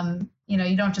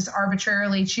 you don't just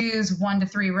arbitrarily choose 1 to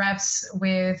 3 reps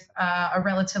with a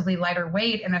relatively lighter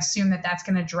weight and assume that that's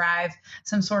going to drive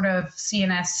some sort of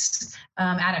CNS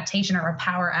adaptation or a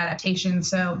power adaptation.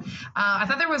 So I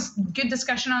thought there was good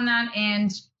discussion on that.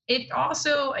 And it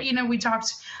also, we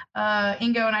talked,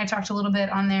 Ingo and I talked a little bit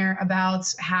on there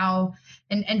about how,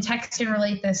 and Tex can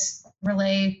relate to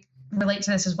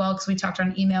this as well, because we talked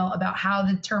on email about how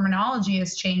the terminology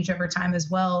has changed over time as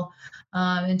well,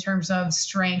 in terms of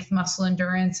strength, muscle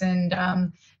endurance, and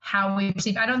how we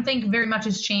perceive. I don't think very much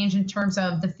has changed in terms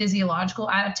of the physiological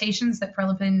adaptations that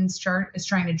Prilepin's chart is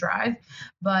trying to drive,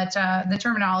 but the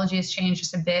terminology has changed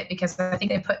just a bit because I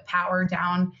think they put power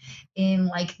down in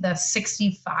like the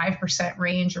 65%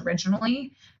 range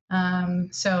originally.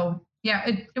 So yeah,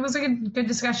 it was a good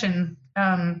discussion.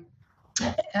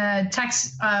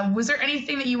 Tex, was there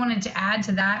anything that you wanted to add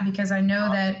to that? Because I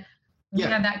know that we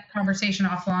had that conversation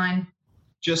offline.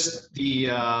 Just the,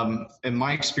 in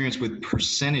my experience with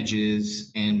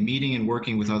percentages and meeting and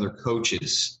working with other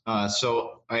coaches.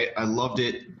 So I loved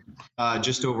it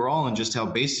just overall, and just how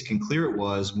basic and clear it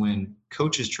was when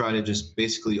coaches try to just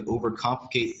basically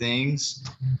overcomplicate things,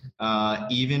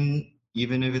 even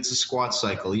if it's a squat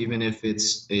cycle, even if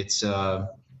it's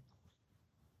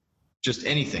just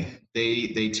anything.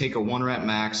 They take a 1 rep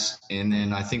max, and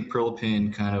then I think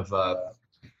Prilepin kind of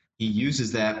he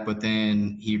uses that, but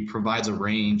then he provides a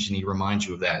range and he reminds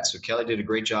you of that. So Kelly did a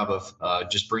great job of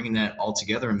just bringing that all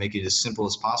together and make it as simple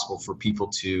as possible for people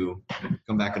to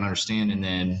come back and understand, and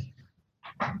then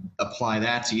apply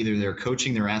that to either their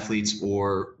coaching, their athletes,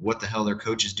 or what the hell their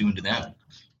coach is doing to them.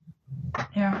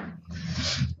 Yeah.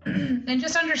 And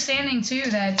just understanding too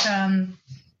that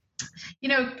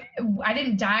I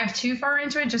didn't dive too far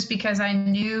into it just because I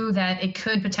knew that it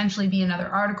could potentially be another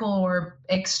article or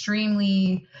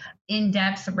extremely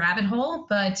in-depth rabbit hole.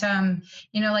 But,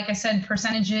 like I said,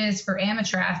 percentages for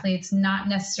amateur athletes not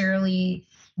necessarily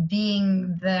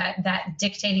being that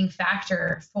dictating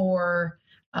factor for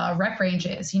rep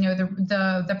ranges.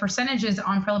 The percentages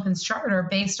on Prelipin's chart are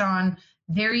based on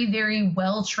very, very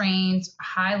well-trained,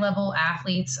 high-level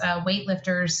athletes,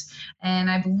 weightlifters, and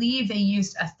I believe they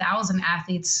used 1,000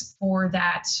 athletes for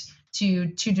that to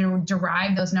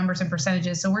derive those numbers and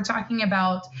percentages. So we're talking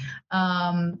about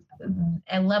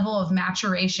a level of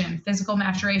maturation, physical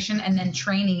maturation, and then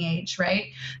training age, right?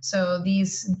 So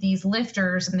these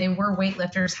lifters, and they were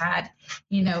weightlifters, had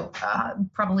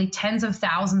probably tens of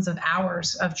thousands of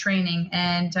hours of training.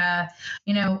 And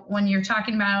when you're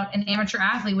talking about an amateur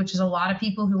athlete, which is a lot of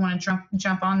people who want to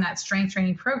jump on that strength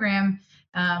training program,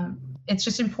 it's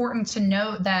just important to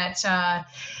note that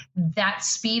that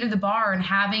speed of the bar and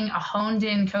having a honed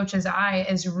in coach's eye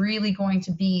is really going to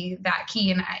be that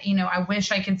key. And I wish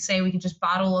I could say we could just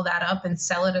bottle all that up and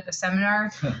sell it at a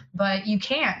seminar, but you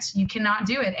cannot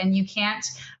do it. And you can't.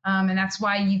 And that's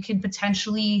why you could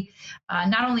potentially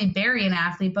not only bury an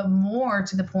athlete, but more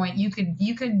to the point, you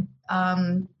could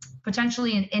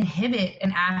potentially inhibit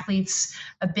an athlete's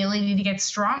ability to get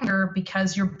stronger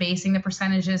because you're basing the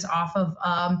percentages off of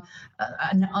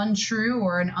an untrue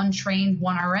or an untrained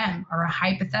 1RM or a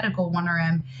hypothetical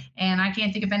 1RM. And I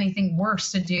can't think of anything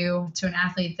worse to do to an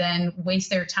athlete than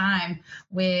waste their time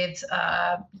with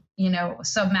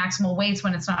submaximal weights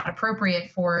when it's not appropriate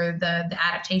for the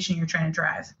adaptation you're trying to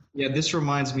drive. Yeah, this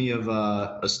reminds me of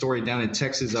a story down in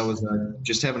Texas. I was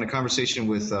just having a conversation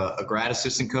with a grad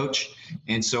assistant coach.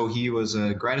 And so he was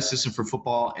a grad assistant for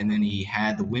football, and then he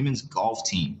had the women's golf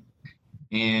team.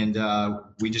 And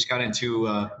we just got into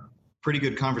a pretty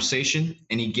good conversation,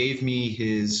 and he gave me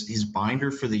his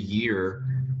binder for the year,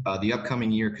 the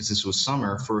upcoming year, because this was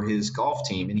summer, for his golf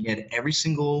team. And he had every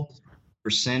single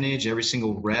percentage, every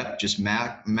single rep just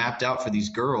mapped out for these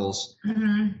girls.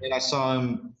 Mm-hmm. And I saw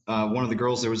him, one of the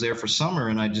girls that was there for summer,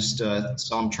 and I just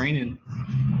saw him training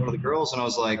one of the girls, and I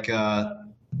was like,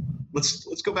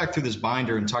 let's go back through this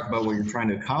binder and talk about what you're trying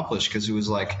to accomplish, because it was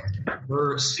like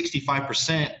her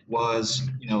 65% was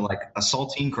like a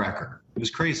saltine cracker. It was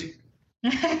crazy.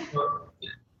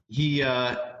 He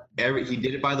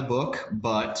did it by the book,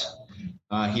 but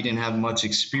he didn't have much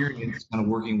experience kind of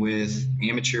working with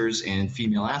amateurs and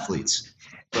female athletes.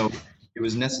 So it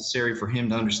was necessary for him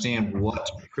to understand what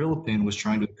Prilipin was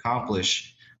trying to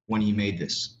accomplish when he made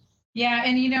this. Yeah,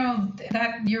 and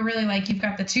that you're really you've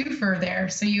got the twofer there.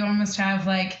 So you almost have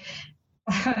a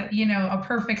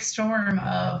perfect storm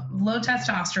of low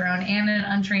testosterone and an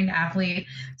untrained athlete.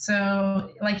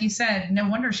 So like you said, no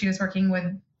wonder she was working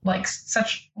with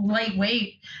such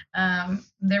lightweight.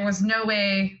 There was no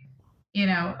way,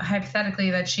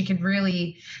 hypothetically, that she could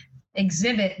really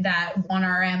exhibit that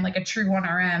 1RM, like a true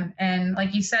 1RM. And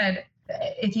like you said,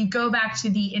 if you go back to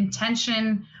the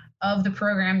intention of the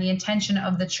program, the intention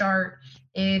of the chart,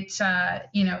 it's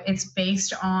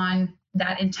based on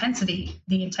that intensity,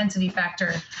 the intensity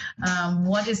factor.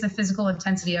 What is the physical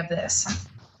intensity of this?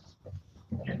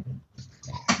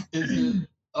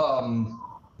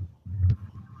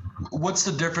 What's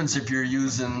the difference if you're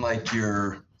using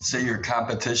your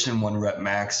competition 1 rep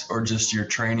max or just your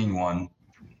training one?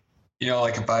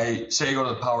 If I say go to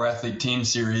the Power Athlete Team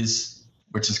Series,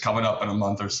 which is coming up in a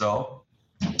month or so,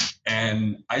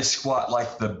 and I squat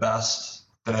like the best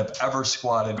that I've ever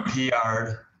squatted,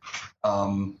 PR'd,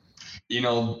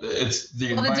 it's the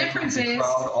environment, the difference the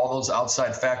crowd, all those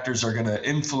outside factors are going to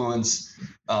influence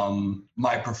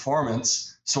my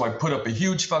performance. So I put up a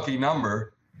huge fucking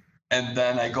number, and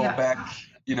then I go back,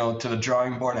 to the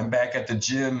drawing board. I'm back at the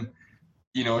gym.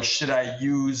 Should I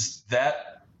use that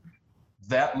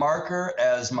marker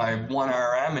as my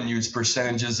 1RM and use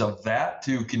percentages of that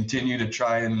to continue to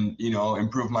try and,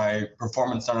 improve my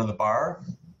performance under the bar?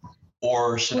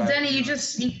 Or should I? Well, Denny, you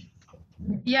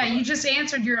just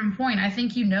answered your own point. I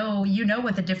think you know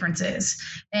what the difference is.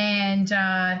 And,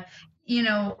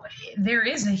 there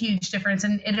is a huge difference.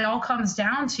 And it all comes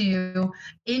down to,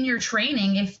 in your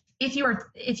training, if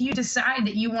you decide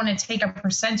that you want to take a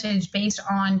percentage based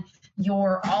on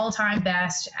your all-time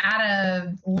best at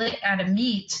a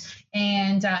meet,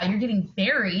 and you're getting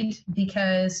buried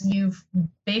because you've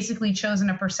basically chosen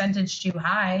a percentage too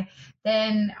high,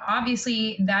 then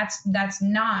obviously that's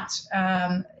not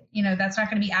that's not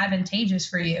going to be advantageous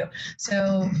for you.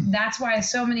 So that's why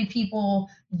so many people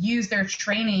use their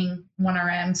training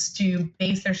 1RMs to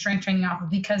base their strength training off of,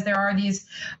 because there are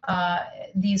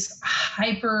these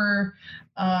hyper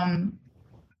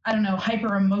I don't know,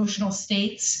 hyper emotional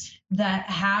states that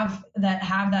have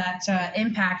that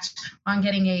impact on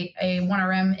getting a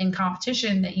 1RM in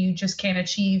competition that you just can't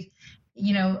achieve.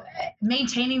 You know,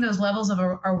 maintaining those levels of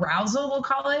arousal, we'll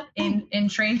call it, in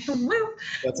training.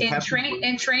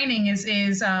 In training is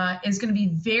going to be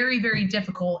very, very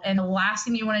difficult. And the last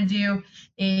thing you want to do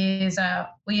is,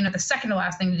 the second to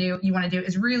last thing you want to do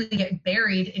is really get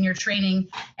buried in your training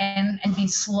and be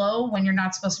slow when you're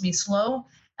not supposed to be slow,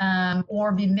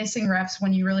 or be missing reps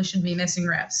when you really should be missing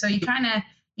reps. So you kind of,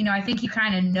 I think you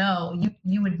kind of know,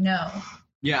 you would know.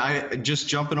 Yeah, I just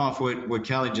jumping off what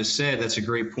Callie just said, that's a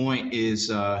great point,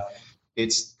 is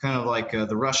it's kind of like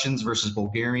the Russians versus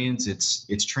Bulgarians.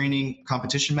 It's training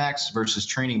competition max versus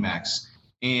training max.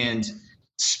 And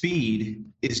speed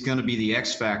is going to be the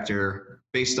X factor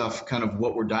based off kind of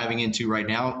what we're diving into right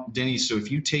now, Denny. So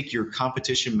if you take your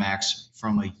competition max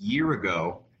from a year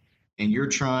ago and you're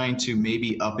trying to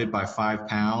maybe up it by 5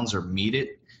 pounds or meet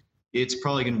it, it's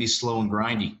probably going to be slow and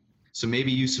grindy. So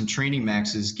maybe use some training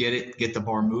maxes, get the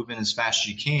bar moving as fast as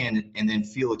you can, and then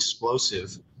feel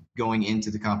explosive going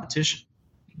into the competition.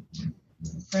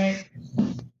 Right.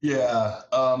 Yeah.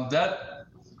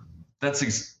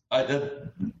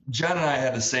 Jen and I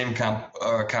had the same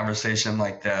conversation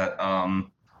like that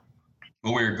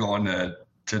when we were going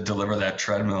to deliver that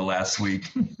treadmill last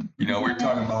week. We were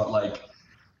talking about like,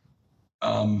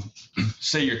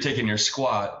 say you're taking your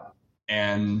squat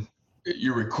and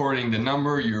you're recording the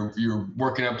number, you're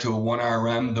working up to a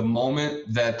 1RM. The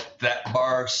moment that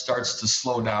bar starts to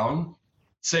slow down,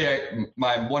 say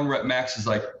my 1 rep max is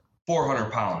like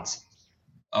 400 pounds,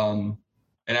 and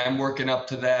I'm working up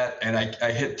to that, and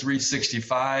I hit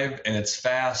 365 and it's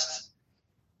fast.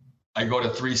 I go to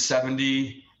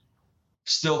 370,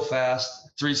 still fast.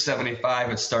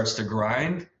 375, it starts to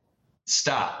grind.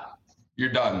 Stop.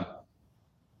 You're done.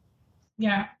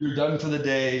 Yeah. You're done for the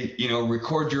day,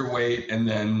 record your weight, and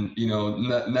then,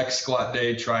 next squat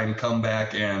day, try and come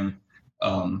back and,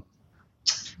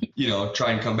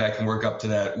 work up to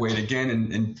that weight again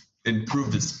and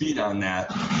improve the speed on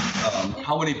that.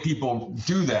 How many people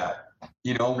do that?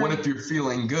 What if you're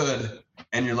feeling good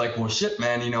and you're like, well, shit,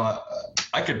 man,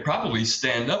 I could probably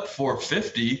stand up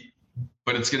 450,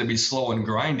 but it's going to be slow and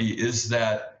grindy. Is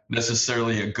that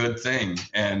necessarily a good thing?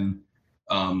 And,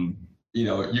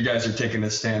 you guys are taking a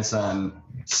stance on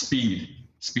speed.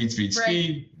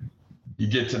 Right. You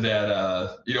get to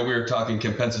that, we were talking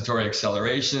compensatory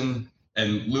acceleration.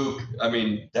 And Luke,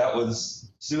 that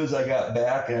was, as soon as I got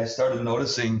back and I started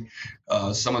noticing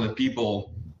some of the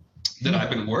people that I've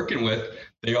been working with,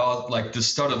 they all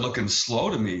just started looking slow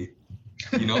to me.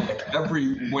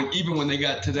 Even when they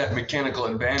got to that mechanical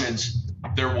advantage,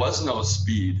 there was no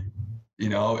speed.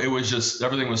 It was just,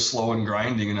 everything was slow and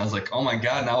grinding. And I was like, oh my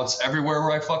God, now it's everywhere where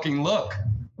I fucking look.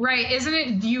 Right. Isn't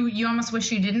it, you almost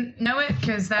wish you didn't know it?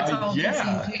 Because that's all you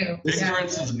do.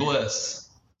 Ignorance is bliss.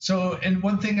 So, and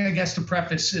one thing I guess to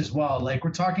preface as well, we're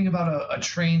talking about a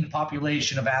trained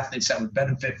population of athletes that would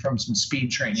benefit from some speed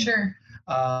training. Sure.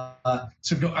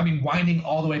 Winding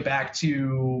all the way back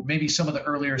to maybe some of the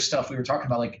earlier stuff we were talking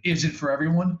about, is it for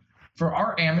everyone? For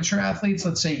our amateur athletes,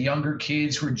 let's say younger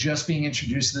kids who are just being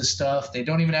introduced to this stuff, they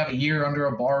don't even have a year under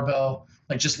a barbell,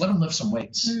 just let them lift some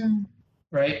weights,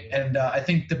 right? And I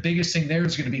think the biggest thing there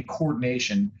is going to be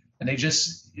coordination, and they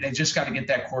just got to get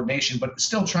that coordination, but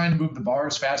still trying to move the bar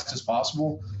as fast as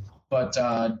possible. But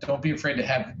don't be afraid to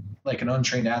have an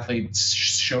untrained athlete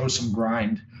show some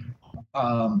grind.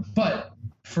 But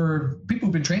for people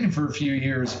who've been training for a few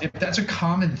years, if that's a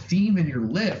common theme in your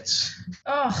lifts,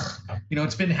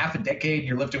 it's been half a decade,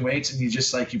 you're lifting weights and you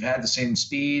just you've had the same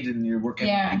speed and you're working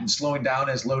and slowing down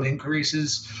as load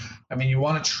increases. You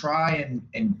want to try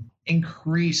and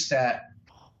increase that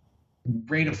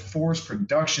rate of force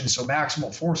production so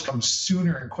maximal force comes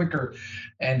sooner and quicker,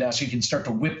 and so you can start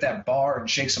to whip that bar and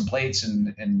shake some plates,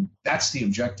 and that's the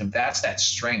objective. That's that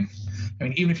strength.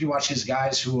 Even if you watch these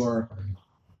guys who are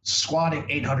squatting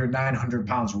 800, 900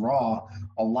 pounds raw,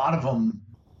 a lot of them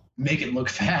make it look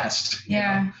fast.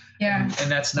 Yeah. And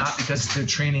that's not because they're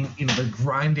training, they're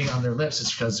grinding on their lifts.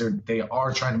 It's because they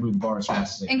are trying to move the bar as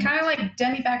fast as they can. And kind of like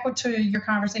Denny, back to your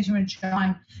conversation with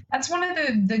John, that's one of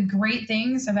the great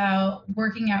things about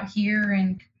working out here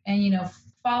and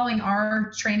following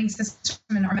our training system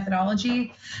and our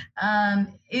methodology,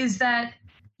 is that,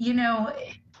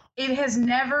 it has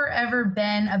never, ever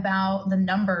been about the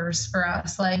numbers for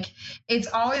us. It's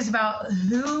always about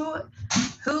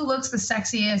who looks the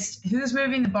sexiest, who's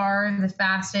moving the bar the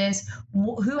fastest,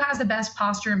 who has the best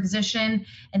posture and position,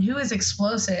 and who is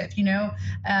explosive,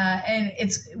 and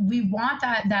we want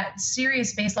that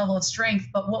serious base level of strength,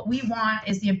 but what we want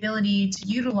is the ability to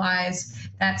utilize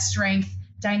that strength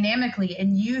dynamically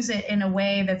and use it in a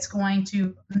way that's going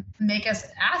to make us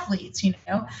athletes,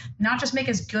 not just make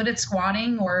us good at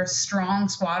squatting or strong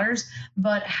squatters,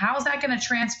 but how's that going to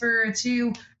transfer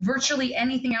to virtually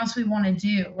anything else we want to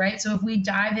do, right? So if we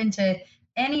dive into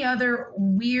any other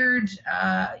weird,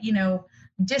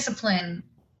 discipline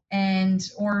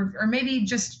or maybe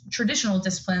just traditional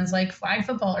disciplines like flag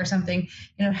football or something,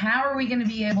 how are we going to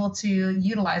be able to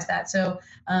utilize that? So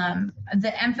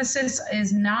the emphasis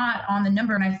is not on the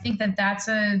number. And I think that's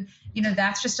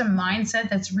just a mindset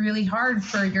that's really hard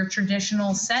for your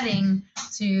traditional setting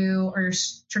or your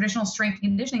traditional strength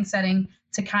and conditioning setting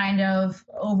to kind of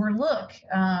overlook.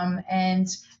 And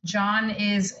John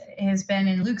has been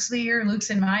in Luke's ear, Luke's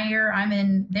in my ear, I'm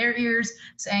in their ears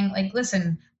saying like,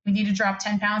 listen, we need to drop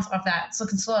 10 pounds off that. It's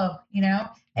looking slow,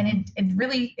 and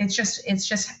it's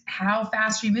just how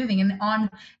fast are you moving?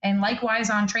 And likewise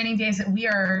on training days that we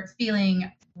are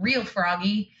feeling real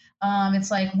froggy, it's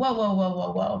like,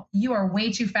 whoa. You are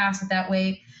way too fast at that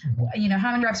weight.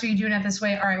 How many reps are you doing at this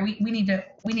weight? All right, we need to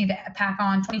pack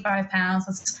on 25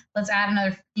 pounds. Let's add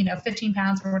another, 15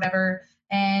 pounds or whatever.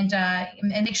 And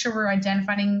make sure we're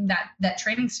identifying that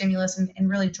training stimulus and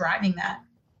really driving that.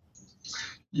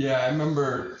 Yeah, I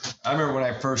remember when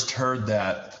I first heard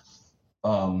that,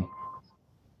 the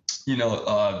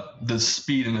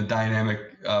speed and the dynamic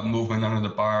movement under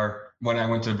the bar. When I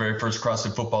went to the very first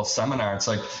CrossFit football seminar, it's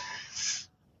like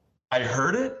I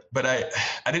heard it, but I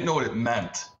didn't know what it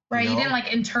meant. Right, you didn't like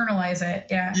internalize it.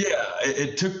 Yeah. Yeah,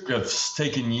 it took us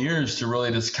taken years to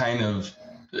really just kind of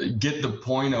get the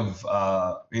point of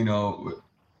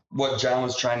what John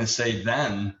was trying to say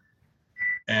then,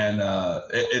 and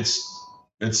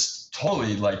it's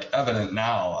totally like evident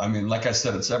now. I mean, like I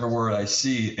said, it's everywhere I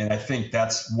see. And I think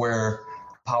that's where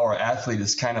Power Athlete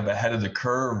is kind of ahead of the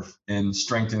curve in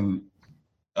strength and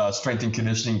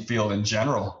conditioning field in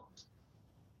general.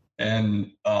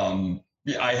 And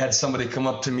I had somebody come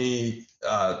up to me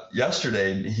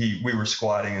yesterday. We were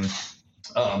squatting and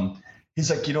he's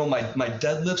like, my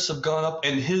deadlifts have gone up,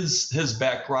 and his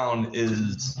background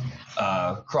is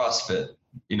CrossFit,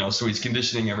 so he's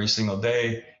conditioning every single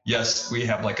day. Yes, we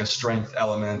have like a strength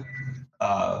element,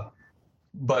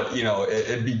 but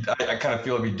I kind of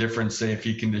feel it'd be different, say, if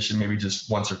he conditioned maybe just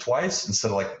once or twice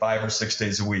instead of like 5 or 6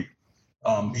 days a week.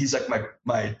 He's like,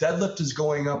 my deadlift is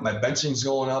going up, my benching's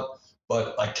going up,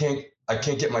 but I can't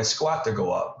get my squat to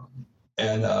go up.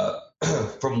 And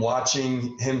from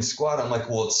watching him squat, I'm like,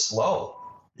 well, it's slow.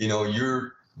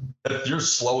 You're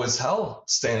slow as hell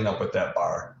standing up with that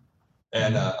bar.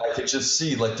 And I could just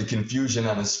see like the confusion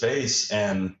on his face.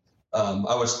 And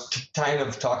I was kind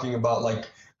of talking about like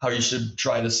how you should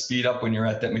try to speed up when you're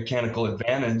at that mechanical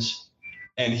advantage.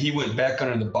 And he went back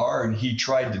under the bar and he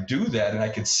tried to do that. And I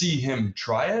could see him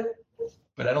try it,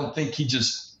 but I don't think he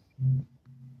just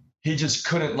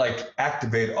couldn't like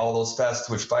activate all those fast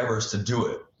twitch fibers to do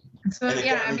it. So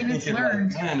it's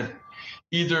learned. Like,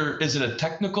 either is it a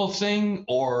technical thing,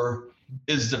 or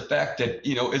is the fact that,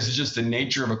 is it just the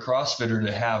nature of a CrossFitter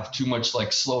to have too much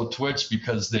like slow twitch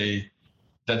because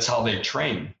that's how they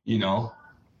train,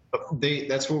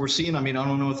 That's what we're seeing. I mean, I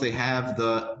don't know if they have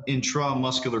the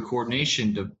intramuscular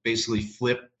coordination to basically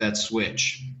flip that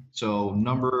switch. So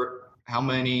how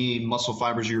many muscle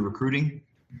fibers you're recruiting,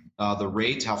 the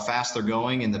rate, how fast they're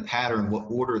going, and the pattern, what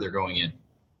order they're going in.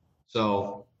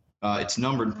 So it's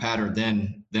numbered pattern,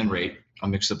 then rate. I'll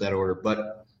mix up that order,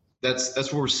 but that's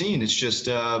what we're seeing. It's just,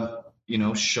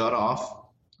 shut off,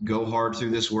 go hard through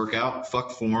this workout,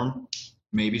 fuck form,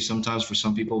 maybe sometimes for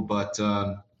some people, but,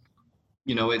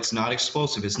 it's not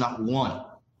explosive. It's not one.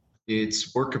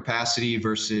 It's work capacity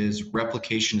versus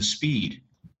replication of speed.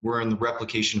 We're in the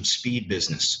replication of speed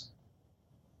business.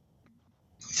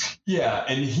 Yeah.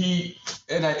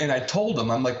 And I told him,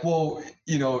 I'm like, well,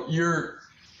 you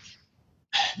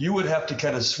would have to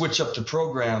kind of switch up the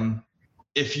program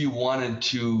if you wanted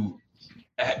to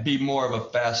be more of a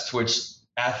fast twitch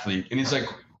athlete. And he's like,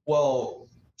 well,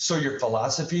 so your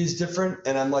philosophy is different?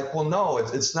 And I'm like, well, no,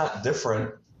 it's not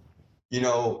different.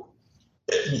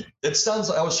 It sounds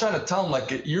like I was trying to tell him,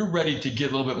 like, you're ready to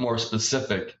get a little bit more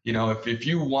specific. If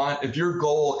your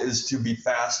goal is to be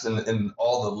fast in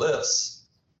all the lifts,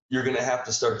 you're going to have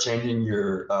to start changing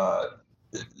your,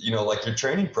 like your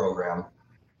training program.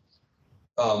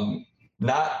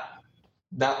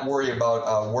 Not worry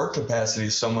about work capacity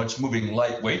so much, moving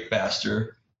lightweight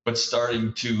faster, but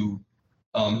starting to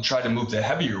try to move the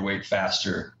heavier weight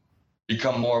faster,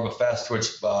 become more of a fast twitch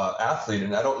athlete.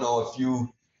 And I don't know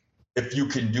if you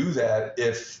can do that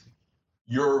if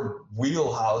your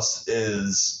wheelhouse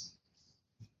is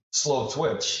slow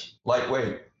twitch,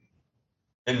 lightweight,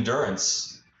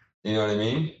 endurance. You know what I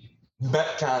mean?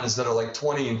 Metcons that are like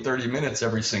 20 and 30 minutes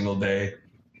every single day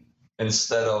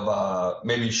instead of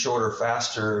maybe shorter,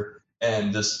 faster,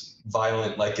 and just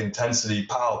violent like intensity,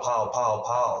 pow, pow, pow,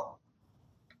 pow.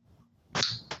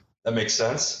 That makes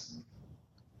sense?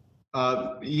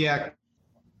 Yeah.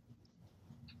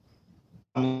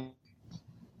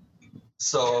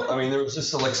 So, I mean, there was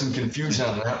just like some confusion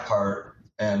on that part.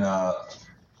 And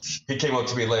he came up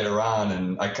to me later on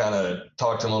and I kind of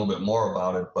talked to him a little bit more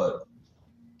about it, but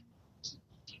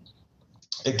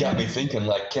it got me thinking,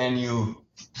 like, can you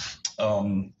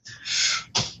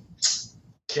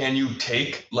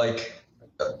take like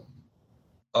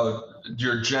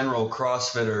your general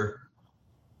CrossFitter,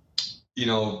 you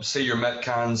know, say your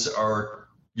Metcons are,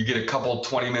 you get a couple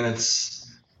 20 minutes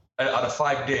out of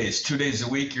 5 days, 2 days a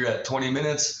week, you're at 20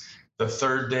 minutes. The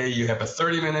third day you have a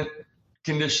 30-minute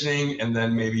conditioning and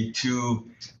then maybe 2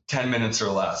 10 minutes or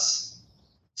less.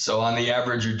 So on the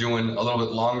average, you're doing a little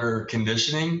bit longer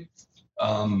conditioning.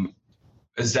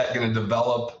 Is that going to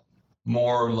develop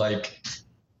more like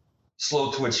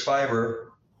slow twitch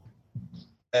fiber?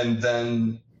 And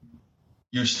then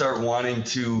you start wanting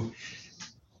to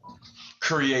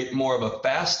create more of a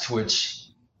fast twitch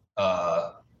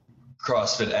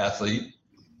CrossFit athlete.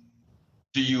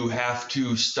 Do you have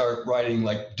to start writing,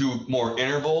 like, do more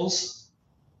intervals?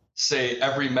 Say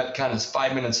every Metcon is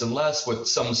 5 minutes and less with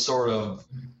some sort of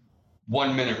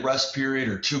 1 minute rest period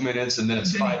or 2 minutes, and then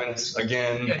it's 5 minutes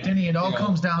again. Yeah, Denny, it all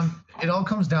comes down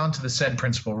to the said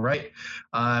principle, right?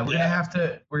 We're gonna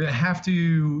have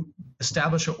to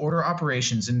establish an order of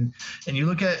operations, and you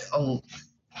look at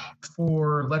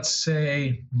for, let's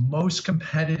say, most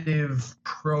competitive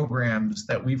programs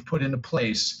that we've put into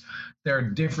place, there are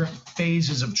different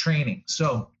phases of training.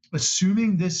 So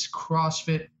assuming this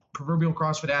proverbial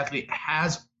CrossFit athlete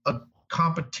has a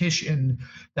competition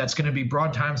that's going to be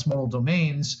broad times modal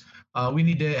domains, we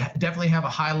need to definitely have a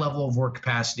high level of work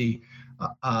capacity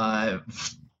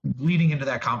leading into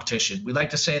that competition. We like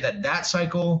to say that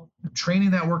cycle, training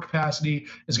that work capacity,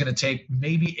 is going to take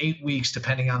maybe 8 weeks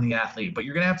depending on the athlete. But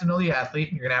you're going to have to know the athlete,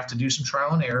 and you're going to have to do some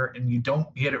trial and error, and you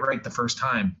don't get it right the first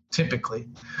time, typically.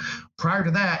 Prior to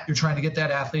that, you're trying to get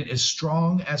that athlete as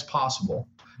strong as possible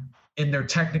in their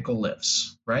technical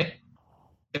lifts, right?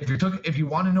 If you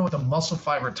want to know what the muscle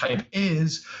fiber type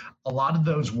is, a lot of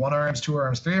those 1RMs,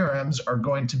 2RMs, 3RMs are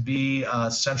going to be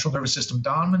central nervous system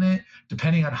dominant.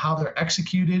 Depending on how they're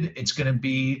executed, it's going to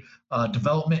be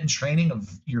development and training of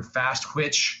your fast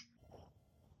twitch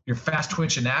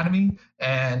anatomy,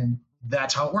 and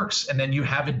that's how it works. And then you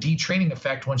have a detraining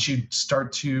effect once you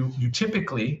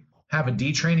typically have a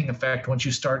detraining effect once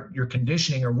you start your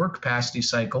conditioning or work capacity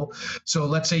cycle. So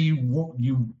let's say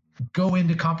you go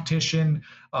into competition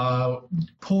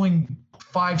pulling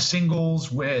 5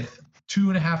 singles with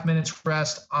 2.5 minutes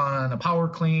rest on a power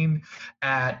clean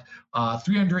at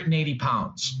 380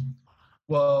 pounds.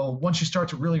 Well, once you start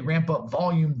to really ramp up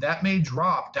volume, that may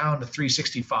drop down to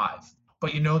 365,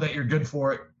 but you know that you're good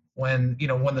for it when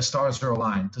the stars are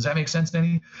aligned. Does that make sense,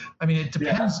 Denny? I mean, it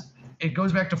depends. Yeah. It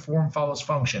goes back to form follows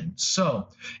function. So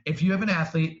if you have an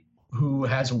athlete who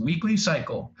has a weekly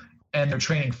cycle and they're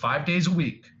training 5 days a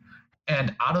week,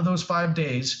 and out of those 5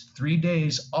 days, 3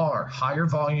 days are higher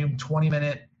volume,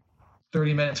 20-minute,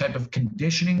 30-minute type of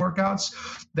conditioning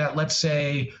workouts, that, let's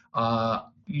say,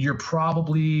 you're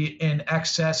probably in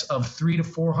excess of 300 to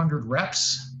 400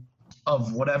 reps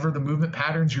of whatever the movement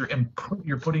patterns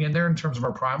you're putting in there in terms of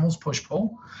our primals, push,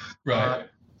 pull. Right.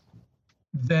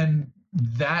 Then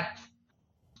that,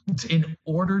 in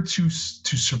order to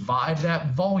survive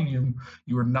that volume,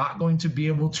 you are not going to be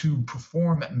able to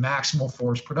perform at maximal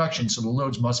force production. So the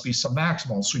loads must be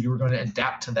submaximal. So you're going to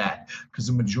adapt to that, because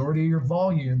the majority of your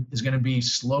volume is going to be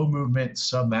slow movement,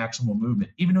 submaximal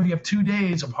movement. Even though you have 2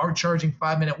 days of hard charging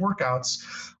 5-minute workouts,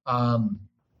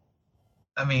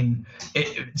 I mean,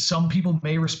 some people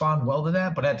may respond well to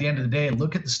that, but at the end of the day,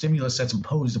 look at the stimulus that's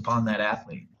imposed upon that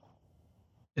athlete.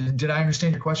 Did I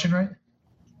understand your question right?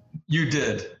 You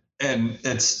did. And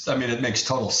it makes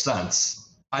total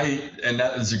sense. And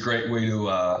that is a great way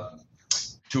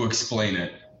to explain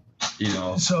it,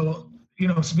 So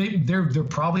maybe there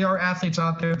probably are athletes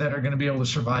out there that are going to be able to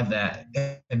survive that.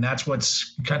 And that's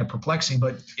what's kind of perplexing.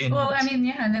 And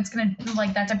it's going to,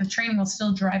 like, that type of training will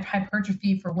still drive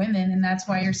hypertrophy for women. And that's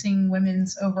why you're seeing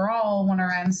women's overall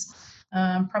 1RMs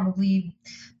probably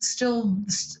still,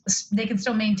 they can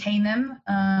still maintain them,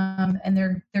 and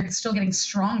they're still getting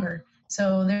stronger.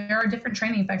 So there are different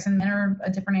training effects, and men are a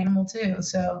different animal too.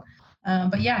 So,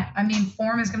 but yeah, I mean,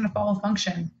 form is going to follow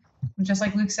function, just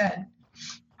like Luke said.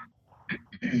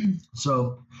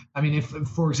 So, I mean, if,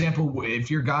 for example, if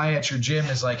your guy at your gym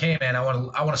is like, hey man, I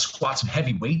want to squat some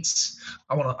heavy weights.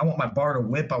 I want my bar to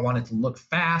whip. I want it to look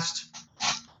fast.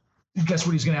 Guess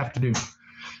what he's going to have to do?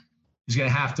 He's going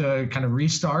to have to kind of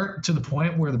restart to the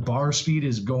point where the bar speed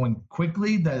is going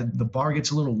quickly. The bar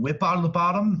gets a little whip out of the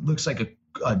bottom. Looks like a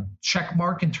check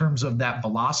mark in terms of that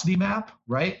velocity map,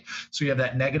 right? So you have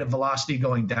that negative velocity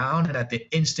going down, and at the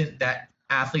instant that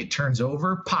athlete turns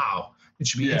over, pow, it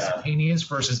should be instantaneous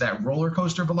versus that roller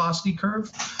coaster velocity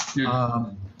curve.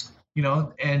 You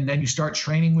know, and then you start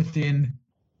training within,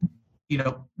 you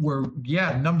know, where,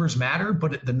 numbers matter,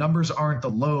 but the numbers aren't the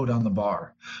load on the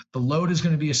bar. The load is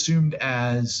going to be assumed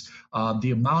as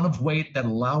the amount of weight that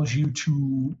allows you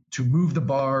to move the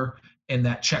bar in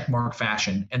that check mark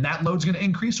fashion. And that load's going to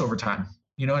increase over time.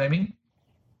 You know what I mean?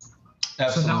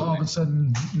 Absolutely. So now all of a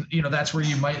sudden, you know, that's where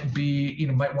you might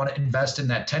want to invest in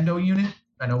that Tendo unit.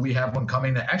 I know we have one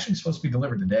coming that actually is supposed to be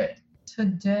delivered today.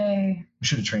 We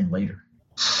should have trained later.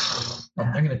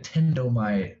 I'm going to Tendo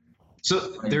my...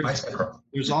 So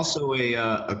there's also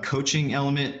a coaching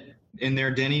element in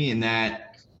there, Denny, in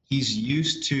that he's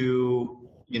used to,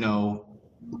 you know,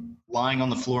 lying on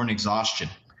the floor in exhaustion.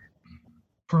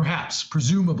 Perhaps,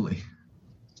 presumably.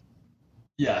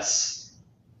 Yes.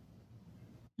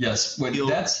 That's what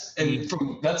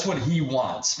he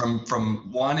wants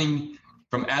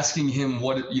from asking him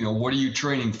what are you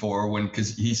training for,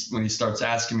 because when he starts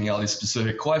asking me all these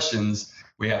specific questions,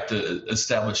 we have to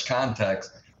establish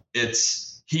context.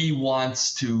 It's he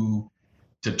wants to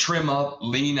trim up,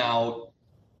 lean out,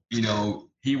 you know,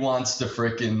 he wants to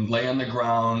frickin' lay on the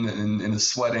ground in a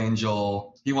sweat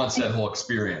angel. He wants that whole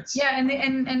experience. Yeah,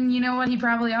 and you know what he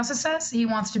probably also says? He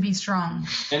wants to be strong.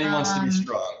 And he wants to be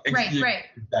strong. Right.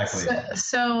 Exactly.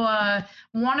 So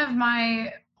one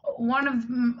of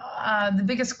the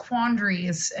biggest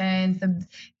quandaries and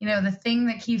the thing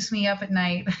that keeps me up at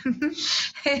night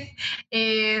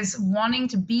is wanting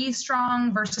to be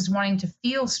strong versus wanting to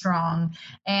feel strong.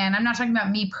 And I'm not talking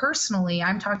about me personally.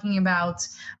 I'm talking about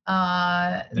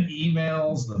the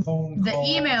emails, the phone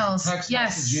calls, the text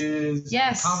messages,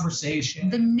 the conversation,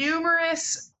 the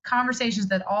numerous conversations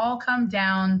that all come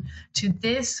down to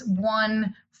this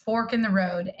one fork in the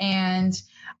road. And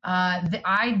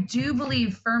I do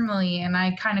believe firmly, and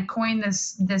I kind of coined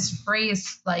this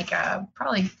phrase like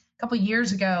probably a couple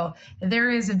years ago,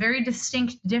 there is a very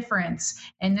distinct difference.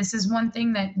 And this is one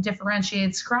thing that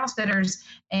differentiates CrossFitters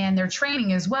and their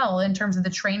training as well, in terms of the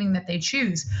training that they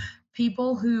choose.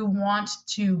 People who want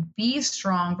to be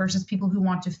strong versus people who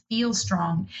want to feel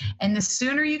strong. And the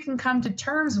sooner you can come to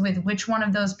terms with which one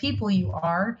of those people you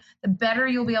are, the better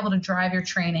you'll be able to drive your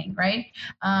training, right?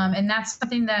 And that's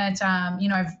something that,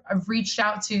 I've reached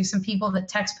out to some people that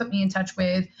Tex put me in touch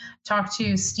with, talked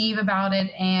to Steve about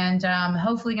it, and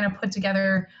hopefully going to put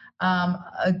together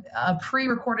a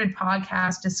pre-recorded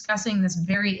podcast discussing this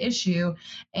very issue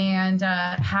and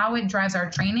how it drives our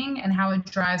training and how it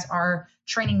drives our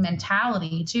training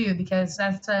mentality too, because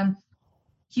that's a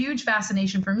huge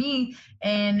fascination for me.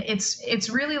 And it's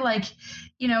really like,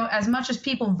 you know, as much as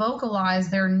people vocalize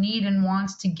their need and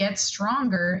want to get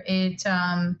stronger, it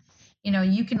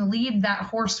you can lead that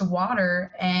horse to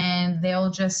water and they'll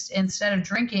just, instead of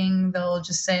drinking, they'll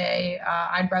just say,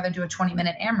 I'd rather do a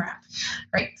 20-minute AMRAP,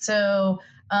 right? So,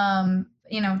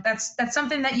 that's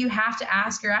something that you have to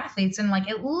ask your athletes and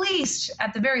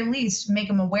at the very least, make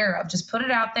them aware of. Just put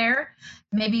it out there.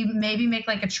 Maybe make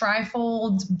like a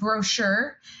trifold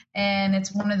brochure, and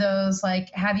it's one of those like,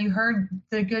 have you heard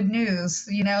the good news?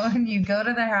 You know, and you go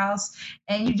to the house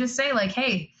and you just say like,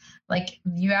 hey, like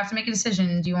you have to make a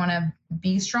decision. Do you want to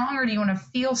be strong or do you want to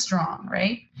feel strong,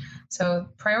 right? So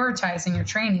prioritizing your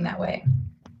training that way.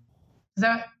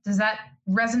 Does that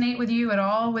resonate with you at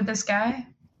all with this guy?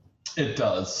 It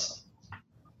does.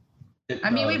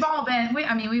 We've all been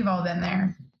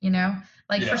there, you know,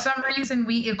 like for some reason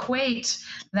we equate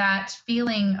that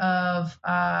feeling of,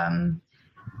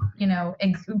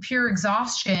 pure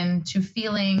exhaustion to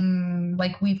feeling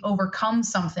like we've overcome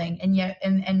something, and yet,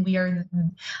 and we are,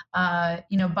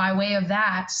 by way of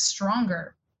that,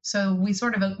 stronger. So we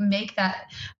sort of make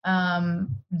that,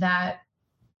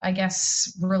 I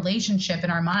guess, relationship in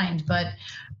our mind. But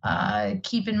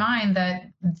keep in mind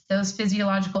that those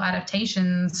physiological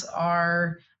adaptations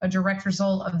are a direct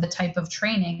result of the type of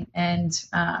training. And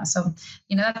so,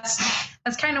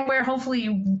 that's kind of where hopefully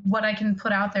what I can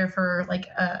put out there for like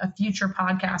a future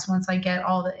podcast once I get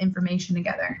all the information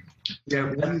together.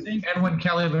 Yeah, and when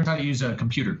Kelly learned how to use a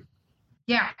computer.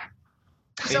 Yeah.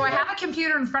 So I have a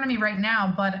computer in front of me right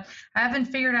now, but I haven't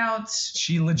figured out.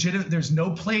 She there's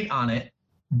no plate on it.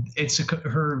 It's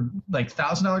her like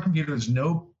 $1,000 computer.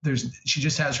 She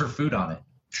just has her food on it.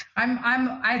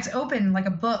 It's open like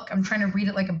a book. I'm trying to read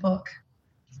it like a book.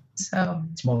 So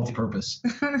it's multi-purpose.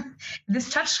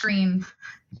 This touchscreen,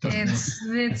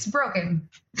 it's broken.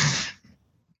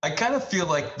 I kind of feel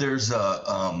like there's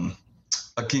a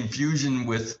confusion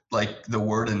with like the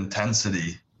word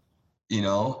intensity,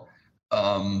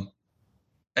 and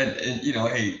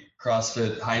hey,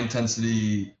 CrossFit, high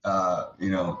intensity,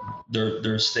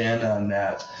 their stand on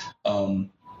that.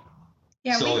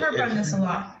 Yeah, so we harp on this a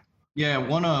lot. Yeah,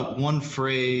 one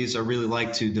phrase I really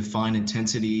like to define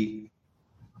intensity.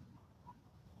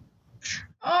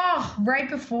 Oh, right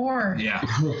before. Yeah.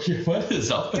 What is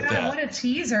up with that? What a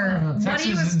teaser.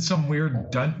 Texas is in some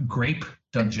weird grape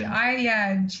dungeon.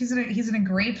 He's in a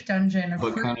grape dungeon, a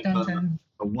fruit dungeon.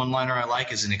 A one-liner I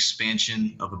like is an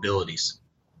expansion of abilities.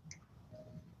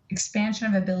 Expansion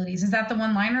of abilities. Is that the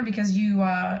one-liner? Because you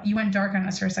went dark on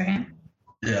us for a second.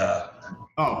 Yeah.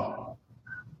 Oh.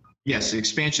 Yes,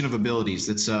 expansion of abilities.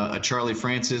 That's a Charlie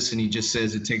Francis, and he just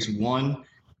says it takes one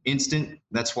instant.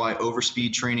 That's why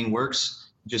overspeed training works.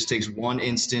 It just takes one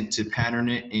instant to pattern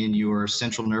it in your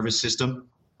central nervous system,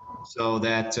 so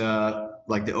that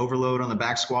like the overload on the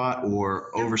back squat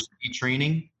or overspeed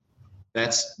training,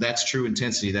 that's true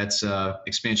intensity. That's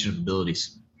expansion of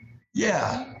abilities.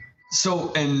 Yeah.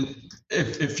 So, and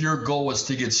if your goal was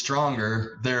to get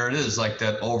stronger, there it is, like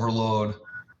that overload.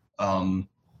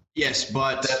 Yes,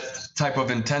 but that type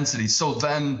of intensity. So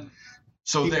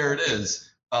there it is.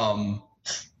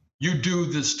 You do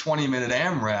this 20-minute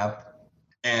AMRAP,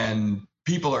 and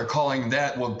people are calling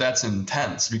that, well, that's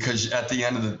intense, because at the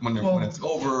end of when it's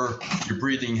over, you're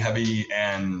breathing heavy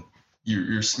and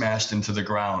you're smashed into the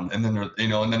ground, and then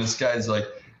and then this guy's like,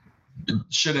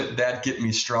 shouldn't that get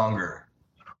me stronger?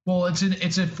 Well,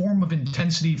 it's a form of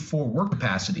intensity for work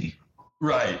capacity.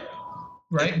 Right.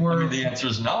 The answer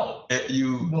is no. It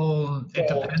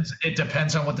depends. It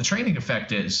depends on what the training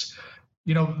effect is.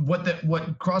 What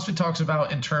CrossFit talks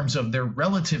about in terms of their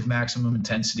relative maximum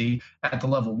intensity at the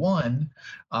level 1.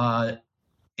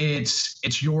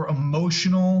 It's your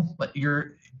emotional,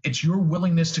 it's your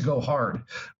willingness to go hard.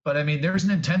 But I mean, there's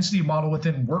an intensity model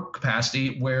within work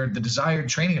capacity where the desired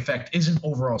training effect isn't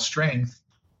overall strength,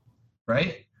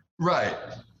 right? Right.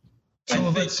 So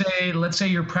let's say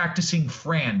you're practicing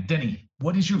Fran. Denny,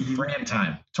 what is your Fran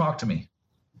time? Talk to me.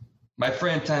 My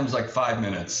Fran time's like 5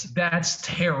 minutes. That's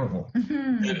terrible.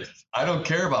 I don't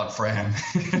care about Fran.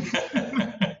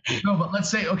 No, but let's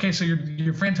say, okay, so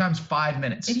your Fran time's 5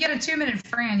 minutes. If you had a 2-minute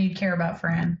Fran, you'd care about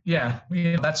Fran. Yeah,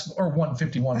 that's, or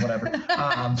 1:51, whatever.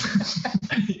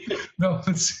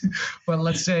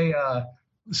 Let's say,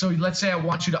 let's say I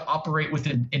want you to operate with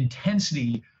an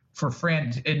intensity for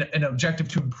Fran, an objective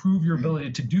to improve your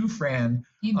ability to do Fran.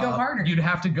 You'd go harder. You'd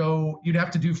have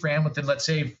to do Fran within, let's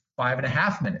say,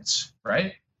 5.5 minutes,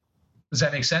 right? Does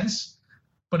that make sense?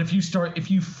 But if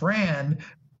you Fran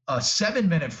a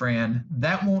 7-minute Fran,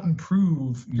 that won't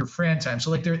improve your Fran time.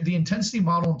 So like the intensity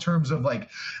model in terms of like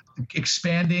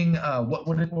expanding, what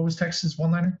was Texas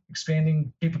one-liner?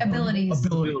 Expanding capability.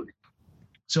 Ability.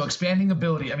 So expanding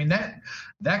ability. I mean,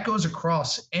 that goes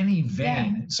across any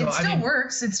vein. Yeah. So it still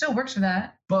works. It still works for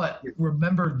that. But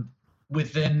remember,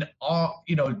 within all,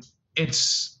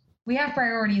 we have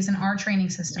priorities in our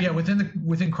training system. Yeah, within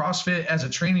CrossFit as a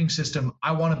training system,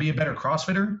 I want to be a better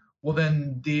CrossFitter. Well,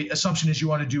 then the assumption is you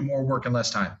want to do more work in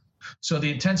less time. So the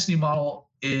intensity model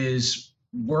is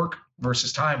work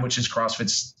versus time, which is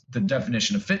CrossFit's the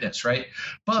definition of fitness, right?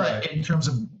 But in terms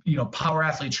of power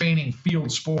athlete training, field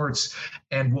sports,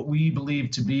 and what we believe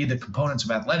to be the components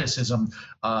of athleticism,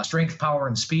 strength, power,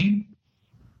 and speed,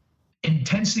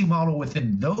 intensity model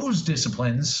within those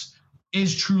disciplines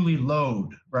is truly load,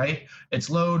 right? It's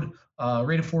load,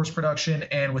 rate of force production,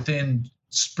 and within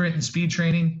sprint and speed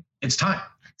training, it's time.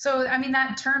 So, I mean,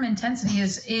 that term intensity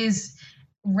is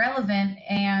relevant,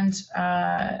 and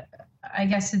I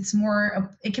guess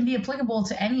it can be applicable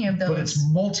to any of those. But it's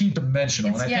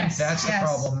multi-dimensional, and I think that's the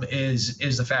problem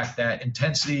is the fact that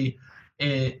intensity,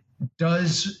 it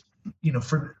does,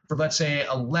 for let's say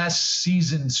a less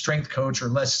seasoned strength coach or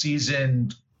less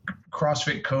seasoned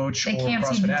CrossFit coach, they can't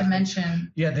see the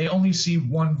dimension. Yeah, they only see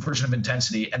one version of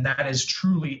intensity, and that is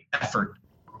truly effort.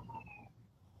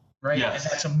 right? Yes.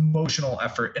 And that's emotional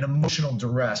effort and emotional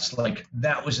duress. Like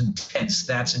that was intense.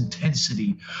 That's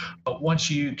intensity. But once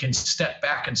you can step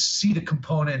back and see the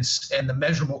components and the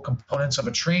measurable components of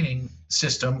a training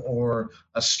system or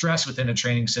a stress within a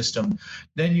training system,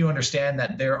 then you understand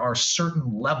that there are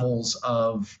certain levels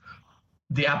of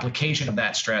the application of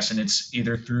that stress. And it's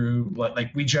either through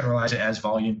like we generalize it as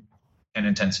volume and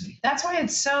intensity. That's why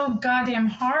it's so goddamn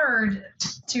hard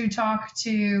to talk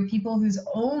to people whose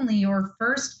only or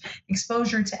first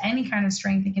exposure to any kind of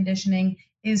strength and conditioning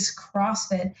is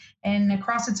CrossFit. And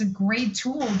CrossFit's a great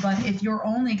tool, but if your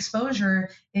only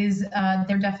exposure is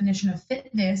their definition of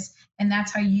fitness, and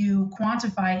that's how you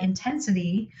quantify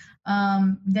intensity,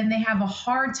 then they have a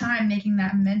hard time making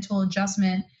that mental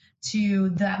adjustment to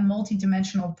that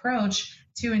multidimensional approach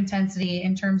to intensity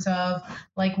in terms of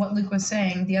like what Luke was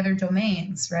saying, the other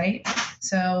domains, right?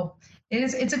 So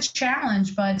it's a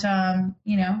challenge, but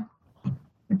you know,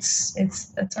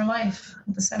 it's our life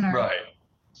at the center. Right.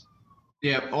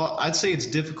 Yeah, well, I'd say it's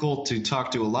difficult to talk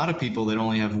to a lot of people that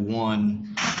only have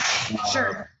one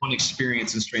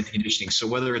experience in strength and conditioning. So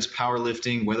whether it's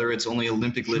powerlifting, whether it's only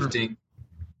Olympic lifting,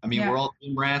 I mean, we're all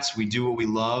gym rats. We do what we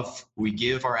love. We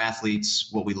give our athletes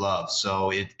what we love.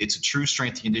 So it's a true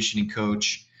strength and conditioning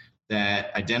coach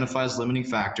that identifies limiting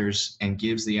factors and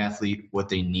gives the athlete what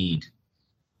they need.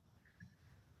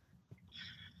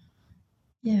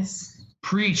 Yes.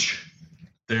 Preach.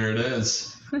 There it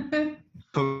is.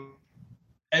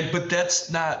 But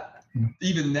that's not,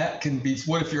 even that can be,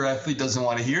 what if your athlete doesn't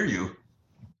want to hear you?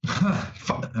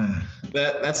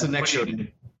 That's the next show.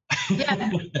 Yeah,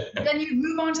 then you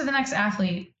move on to the next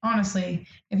athlete. Honestly,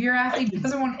 if your athlete if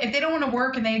they don't want to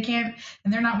work and they can't,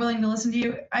 and they're not willing to listen to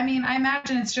you, I mean, I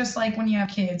imagine it's just like when you have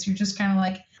kids. You're just kind of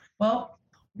like, well,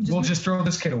 we'll just throw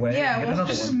this kid away. Yeah, we'll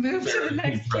just move to the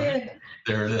next kid.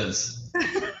 There it is.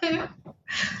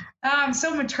 I'm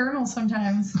so maternal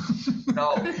sometimes.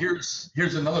 Now, here's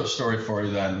another story for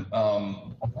you then.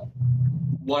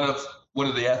 One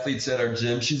of the athletes at our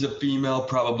gym, she's a female,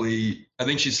 probably, I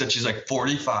think she said she's like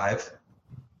 45.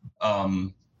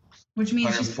 Which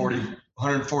means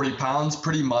 140 pounds,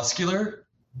 pretty muscular.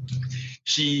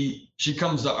 She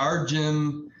comes to our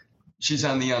gym. She's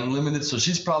on the unlimited, so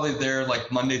she's probably there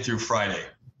like Monday through Friday.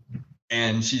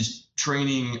 And she's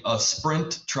training a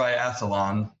sprint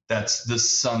triathlon that's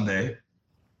this Sunday.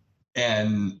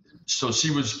 And so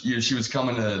she was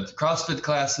coming to CrossFit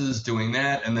classes, doing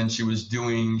that, and then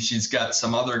she's got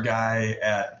some other guy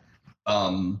at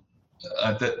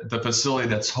the facility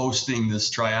that's hosting this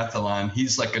triathlon.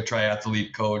 He's like a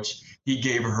triathlete coach. He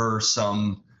gave her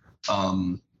some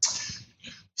kind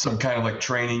of like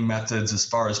training methods as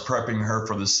far as prepping her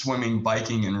for the swimming,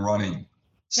 biking, and running.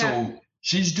 So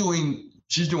she's doing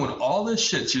all this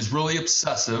shit. She's really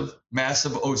obsessive,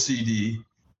 massive OCD.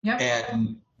 Yep.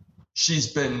 And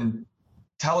she's been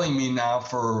telling me now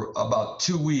for about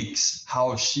 2 weeks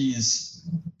how she's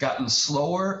gotten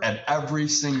slower at every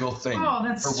single thing. Oh,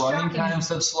 that's her running shocking. times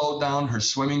have slowed down, her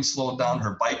swimming slowed down,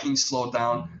 her biking slowed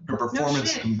down, her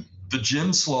performance in the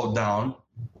gym slowed down.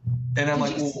 And I'm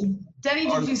like, well, Denny,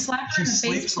 did you slap her she in the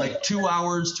face? sleeps like 2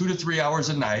 to 3 hours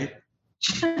a night.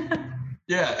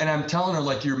 Yeah, and I'm telling her,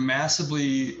 like, you're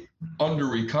massively under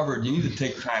recovered. You need to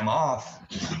take time off.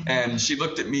 And she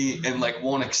looked at me and like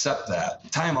won't accept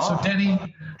that. Time off. So Denny,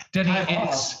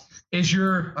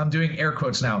 I'm doing air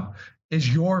quotes now. Did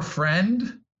your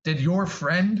friend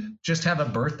just have a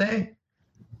birthday?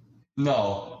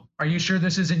 No. Are you sure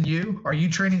this isn't you? Are you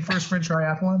training for a sprint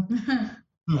triathlon?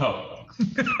 No.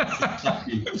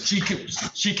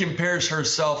 She compares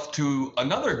herself to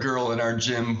another girl in our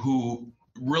gym who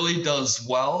really does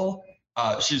well.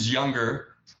 She's younger,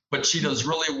 but she does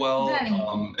really well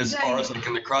as far as like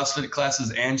in the CrossFit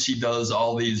classes, and she does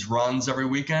all these runs every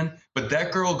weekend. But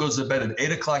that girl goes to bed at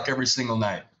 8 o'clock every single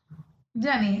night.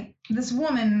 Denny, this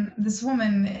woman,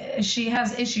 she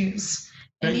has issues.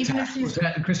 And even if she's was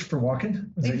that Christopher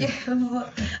Walken? This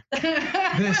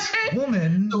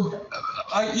woman. So,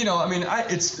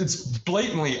 it's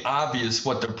blatantly obvious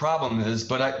what the problem is.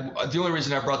 But the only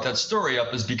reason I brought that story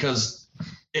up is because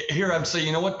here I'm saying,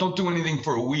 you know what? Don't do anything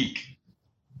for a week.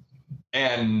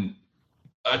 And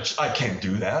I can't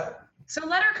do that. So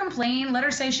let her complain. Let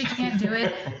her say she can't do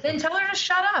it. Then tell her to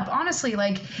shut up. Honestly,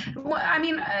 like,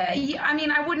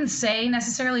 I wouldn't say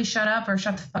necessarily shut up or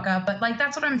shut the fuck up, but like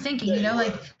that's what I'm thinking. You know,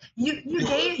 like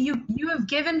you have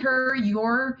given her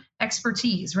your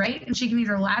expertise, right? And she can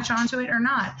either latch onto it or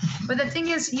not. But the thing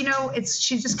is, you know,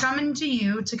 she's just coming to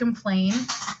you to complain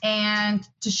and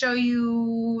to show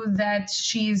you that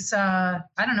she's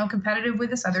competitive with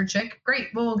this other chick. Great.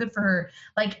 Well, good for her.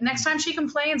 Like next time she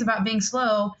complains about being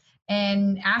slow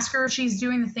and ask her if she's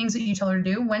doing the things that you tell her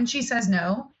to do. When she says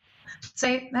no,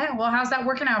 say, hey, well, how's that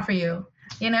working out for you?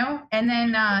 And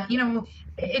then,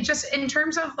 it just, in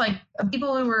terms of like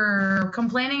people who are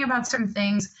complaining about certain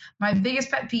things, my biggest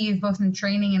pet peeve, both in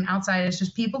training and outside, is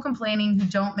just people complaining who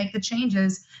don't make the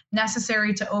changes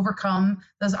necessary to overcome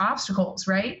those obstacles,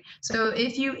 right? So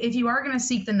if you are going to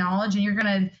seek the knowledge and you're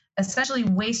going to essentially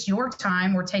waste your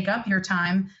time or take up your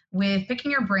time with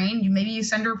picking your brain, maybe you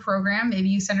send her a program, maybe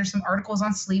you send her some articles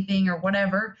on sleeping or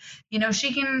whatever,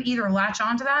 she can either latch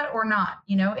onto that or not.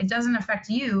 It doesn't affect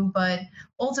you, but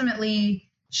ultimately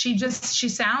she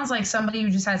sounds like somebody who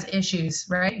just has issues,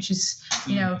 right? She's,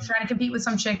 trying to compete with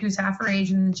some chick who's half her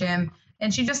age in the gym,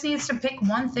 and she just needs to pick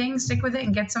one thing, stick with it,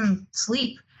 and get some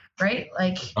sleep, right?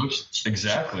 Like,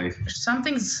 exactly.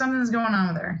 Something's going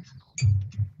on with her.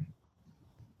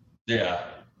 Yeah.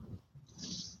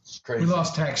 Crazy. We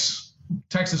lost Tex.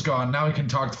 Tex is gone. Now we can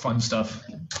talk the fun stuff.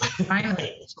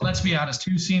 Finally. Let's be honest.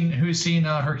 Who's seen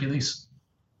Hercules?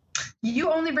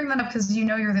 You only bring that up because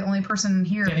you're the only person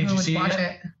here who would watch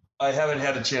it. I haven't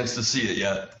had a chance to see it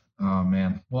yet. Oh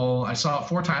man. Well, I saw it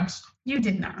 4 times. You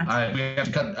did not.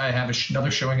 I have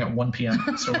another showing at 1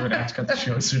 p.m. So we're gonna have to cut the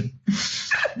show soon.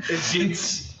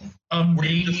 It's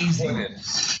amazing.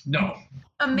 No.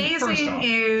 Amazing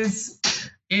is.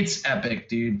 It's epic,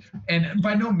 dude. And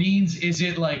by no means is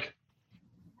it like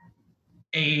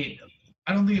I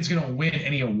don't think it's going to win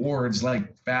any awards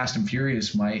like Fast and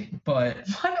Furious might, but...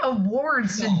 What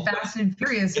awards did Fast and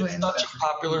Furious win? It's such a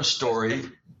popular story,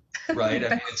 right? I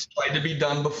mean, it's tried to be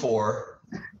done before.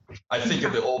 I think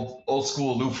of the old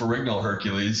school Lou Ferrigno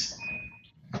Hercules.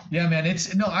 Yeah, man.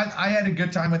 I had a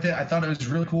good time with it. I thought it was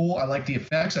really cool. I like the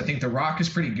effects. I think The Rock is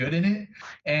pretty good in it.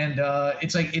 And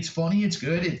it's funny. It's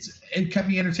good. It kept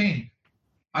me entertained.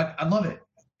 I love it.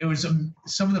 It was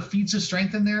some of the feats of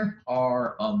strength in there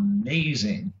are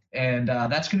amazing. And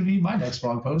that's going to be my next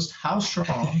blog post. How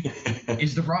strong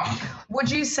is The Rock? Would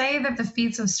you say that the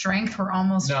feats of strength were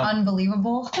almost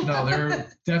unbelievable? No, they're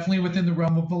definitely within the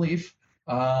realm of belief.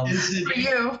 For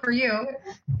you.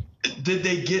 Did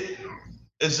they get...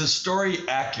 Is the story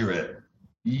accurate?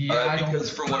 Yeah, because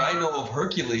from what I know of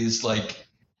Hercules, like...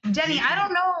 Denny, I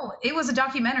don't know. It was a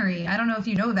documentary. I don't know if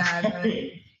you know that. But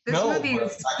this movie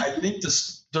is... I think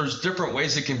there's different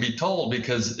ways it can be told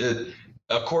because it,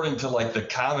 according to like the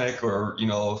comic or,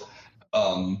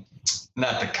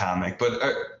 not the comic, but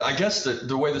I guess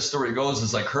the way the story goes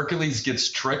is like Hercules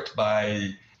gets tricked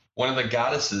by one of the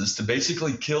goddesses to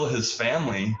basically kill his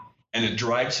family, and it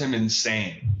drives him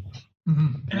insane.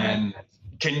 Mm-hmm. And...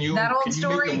 Can you make a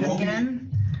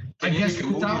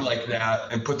movie like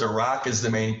that and put The Rock as the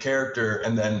main character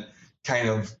and then kind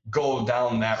of go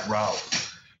down that route?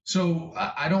 So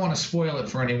I don't want to spoil it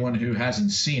for anyone who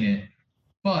hasn't seen it,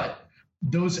 but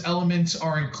those elements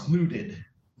are included.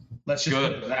 Let's just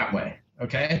put it that way,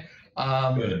 okay?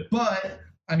 But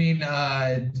I mean,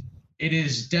 it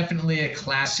is definitely a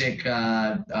classic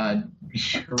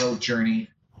hero journey,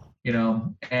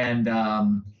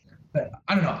 and.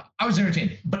 I don't know. I was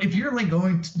entertained. But if you're like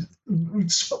going to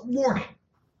warning,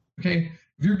 okay?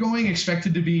 If you're going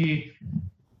expected to be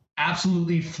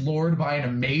absolutely floored by an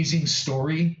amazing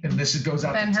story, and this goes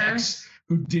out to Tex,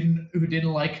 who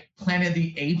didn't like Planet of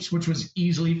the Apes, which was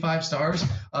easily 5 stars,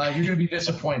 you're gonna be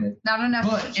disappointed. Not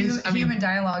enough human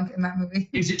dialogue in that movie.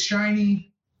 Is it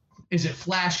shiny? Is it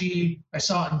flashy? I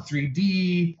saw it in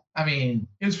 3D. I mean,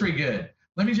 it was pretty good.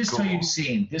 Let me just tell you the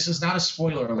scene. This is not a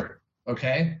spoiler alert,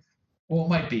 okay? Well, it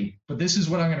might be, but this is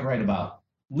what I'm going to write about.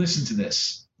 Listen to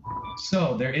this.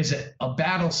 So there is a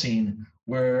battle scene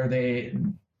where the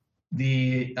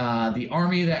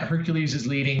army that Hercules is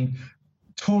leading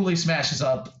totally smashes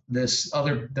up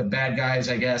the bad guys,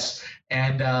 I guess,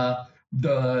 and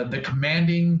the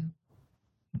commanding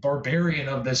barbarian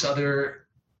of this other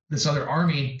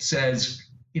army says,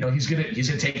 he's gonna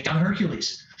take down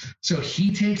Hercules. So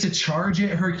he takes a charge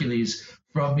at Hercules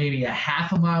from maybe a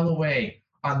half a mile away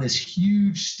on this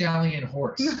huge stallion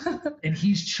horse, and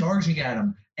he's charging at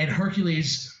him, and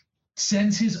Hercules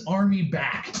sends his army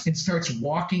back and starts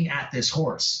walking at this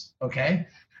horse, okay?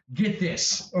 Get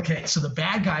this. Okay, so the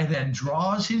bad guy then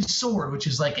draws his sword, which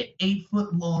is like an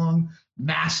 8-foot long,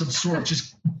 massive sword.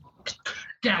 Just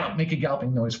gallop, make a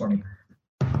galloping noise for me.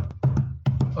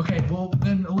 Okay, well,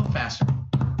 then a little faster.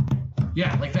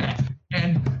 Yeah, like that.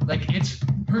 And like it's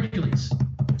Hercules.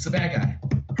 It's the bad guy.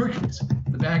 Hercules,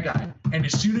 the bad guy. And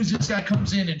as soon as this guy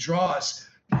comes in and draws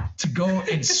to go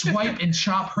and swipe and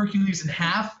chop Hercules in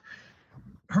half,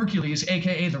 Hercules,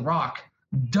 a.k.a. The Rock,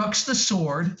 ducks the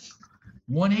sword,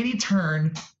 180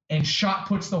 turn, and shot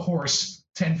puts the horse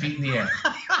 10 feet in the air.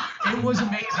 It was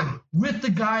amazing. With the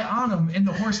guy on him, and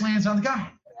the horse lands on the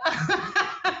guy.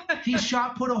 He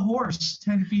shot put a horse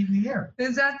 10 feet in the air.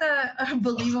 Is that the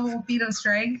believable feat of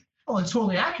strength? Oh, it's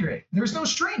totally accurate. There's no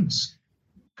strings.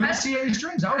 Couldn't see any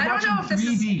strings. I was watching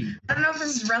 3D. I don't know if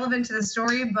this is relevant to the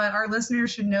story, but our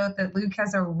listeners should note that Luke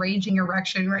has a raging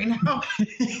erection right now.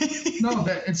 No,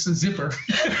 it's a zipper.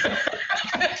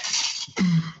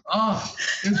 Oh,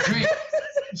 it was great.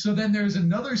 So then there's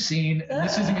another scene, and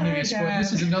this isn't going to be a spoiler.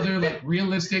 This is another like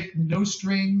realistic, no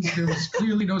strings. There was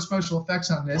clearly no special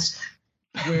effects on this,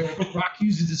 where Rock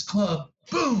uses his club,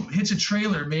 boom, hits a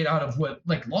trailer made out of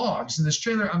logs. And this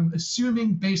trailer, I'm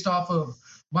assuming based off of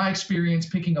my experience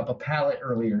picking up a pallet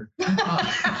earlier,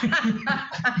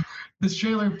 this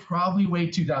trailer probably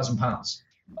weighed 2,000 pounds.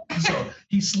 So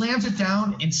he slams it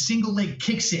down and single leg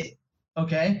kicks it.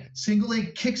 Okay, single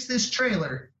leg kicks this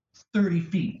trailer 30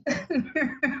 feet.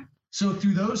 So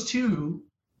through those two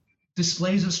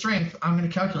displays of strength, I'm going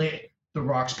to calculate the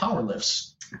Rock's power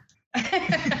lifts. And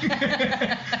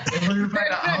we're going to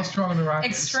find out how strong the Rock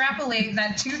is. Extrapolate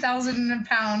that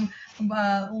 2,000-pound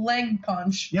leg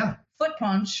punch. Yeah. Foot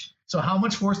punch. So how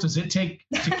much force does it take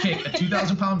to kick a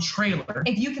 2,000-pound trailer?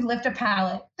 If you can lift a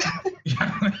pallet.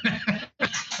 I'm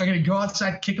going to go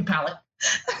outside, kick a pallet,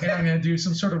 and I'm going to do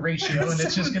some sort of ratio, and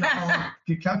it's just going to all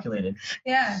get calculated.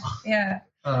 Yeah, yeah.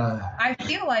 I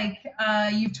feel like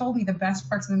you've told me the best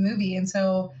parts of the movie, and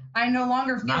so I no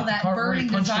longer feel not that the part burning where he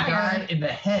punched desire. the guy in the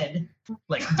head,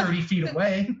 like 30 feet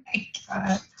away. Oh my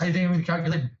God. How do you think I'm going to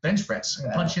calculate bench press? I'm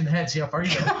gonna punch you in the head, see how far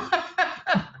you go.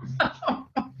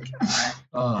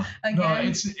 No,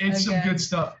 it's some good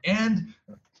stuff. And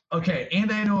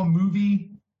I know a movie.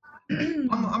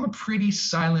 I'm a pretty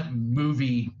silent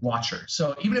movie watcher.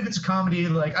 So even if it's a comedy,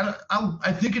 like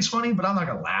I think it's funny, but I'm not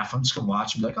gonna laugh. I'm just gonna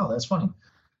watch and be like, oh, that's funny.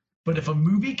 But if a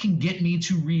movie can get me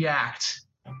to react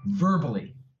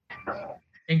verbally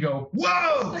and go,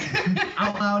 whoa,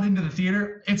 out loud into the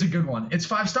theater, it's a good one. It's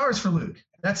 5 stars for Luke.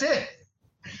 That's it.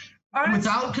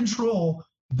 Without control,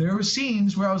 there were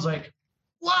scenes where I was like,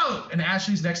 whoa, and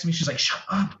Ashley's next to me. She's like, shut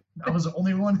up. I was the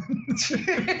only one.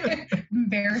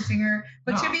 Embarrassing her.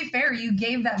 But to be fair, you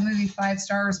gave that movie 5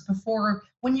 stars before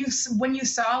when you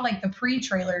saw like the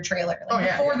pre-trailer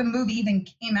before the movie even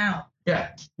came out.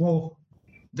 Yeah. Well,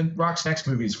 the Rock's next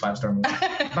movie is a 5-star movie.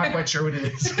 Not quite sure what it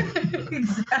is.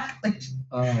 Exactly.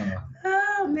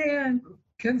 Oh man,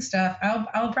 good stuff.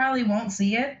 I'll probably won't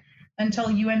see it until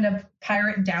you end up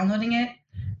pirate downloading it.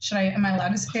 Am I allowed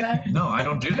to say that? No, I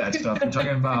don't do that stuff. I'm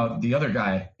talking about the other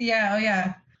guy. Yeah. Oh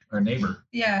yeah. Our neighbor.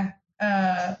 Yeah.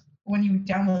 When you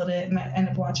download it and end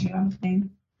up watching it on the plane.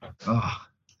 Oh.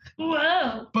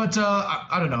 Whoa. But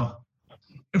I don't know.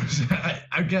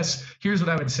 I guess here's what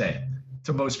I would say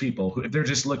to most people: if they're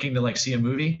just looking to like see a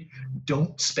movie,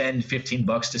 don't spend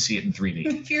 $15 to see it in 3D.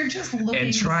 If you're just looking.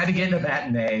 And try to get in a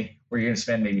matinee where you're gonna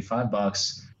spend maybe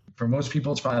 $5. For most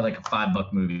people, it's probably like a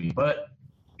 $5 movie. But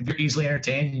if you're easily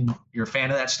entertained and you're a fan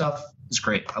of that stuff, it's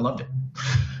great. I loved it.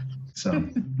 So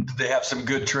did they have some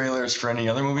good trailers for any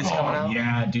other movies coming out?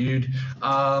 Yeah, dude.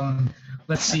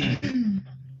 Let's see.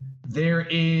 There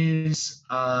is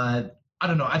I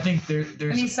don't know. I think there's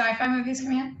any sci-fi movies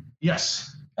coming out?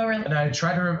 Yes. Oh really? And I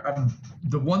try to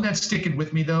the one that's sticking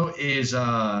with me though is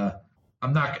I'm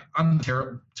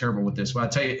terrible with this, but I'll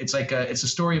tell you, it's like it's a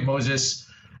story of Moses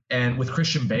and with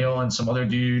Christian Bale and some other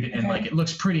dude, and like it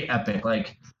looks pretty epic,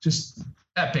 like just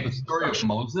epic. The story of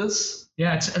Moses?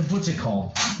 Yeah, it's what's it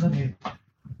called?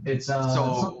 It's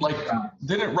so like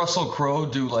didn't Russell Crowe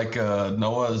do like a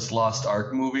Noah's Lost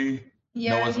Ark movie?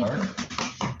 Yeah. Noah's Ark?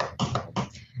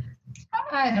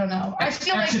 I don't know. I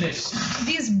feel Exodus. Like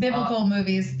these biblical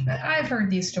movies, I've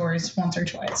heard these stories once or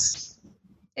twice.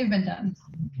 They've been done.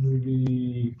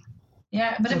 Movie.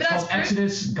 Yeah, but so if it's that's called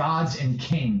Exodus, Gods and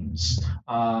Kings.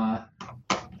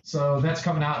 So that's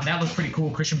coming out, and that looks pretty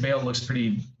cool. Christian Bale looks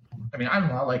pretty. I mean, I don't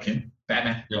know. I like him.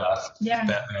 Batman. Yeah.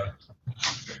 Batman.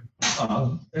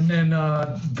 And then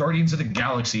Guardians of the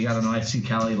Galaxy. I don't know. I see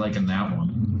Callie liking that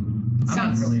one. I'm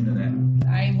not really into that.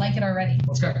 I like it already.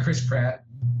 Well, it's got Chris Pratt.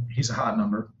 He's a hot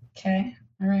number. Okay.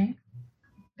 All right.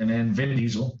 And then Vin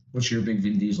Diesel, which you're a big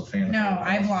Vin Diesel fan. No,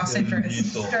 I've lost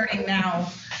interest starting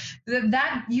now.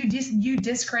 That you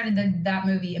discredited that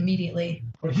movie immediately.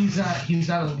 But he's not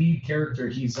a lead character.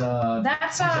 He's a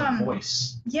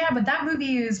voice. Yeah, but that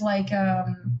movie is like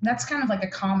that's kind of like a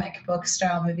comic book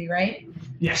style movie, right?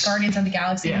 Yes. Guardians of the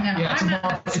Galaxy. Yeah, No,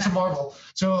 yeah, it's a Marvel.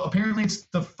 So apparently it's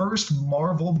the first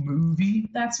Marvel movie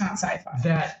that's not sci-fi.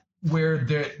 That where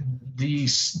the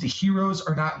heroes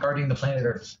are not guarding the planet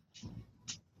Earth.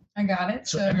 I got it.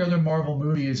 So every other Marvel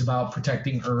movie is about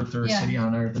protecting Earth or a city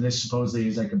on Earth, and this supposedly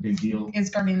is like a big deal. It's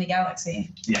Guardian of the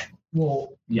Galaxy. Yeah.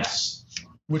 Well, yes.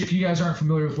 Which, if you guys aren't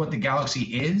familiar with what the galaxy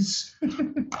is,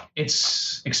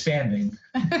 it's expanding.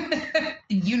 The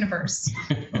universe.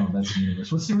 Oh, that's the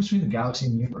universe. What's the difference between the galaxy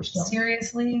and the universe, though?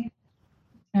 Seriously?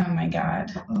 Oh my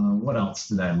God. What else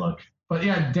did I look? But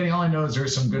yeah, Danny, all I know is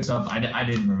there's some good stuff. I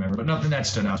didn't remember, but nothing that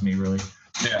stood out to me, really.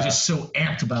 Yeah. I'm just so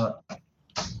amped about.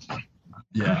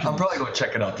 Yeah, I'm probably going to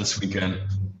check it out this weekend.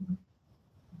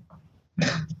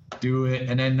 Do it,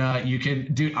 and then you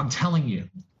can, dude. I'm telling you,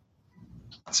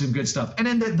 some good stuff. And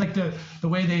then the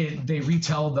way they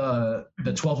retell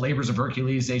the 12 labors of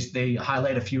Hercules, they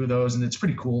highlight a few of those, and it's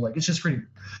pretty cool. Like, it's just pretty,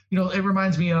 it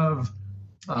reminds me of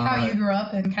how you grew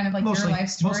up and kind of like your life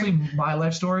story. Mostly my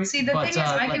life story. See, the thing is,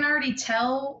 I can already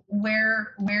tell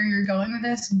where you're going with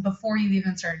this before you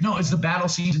even started. No, it's the battle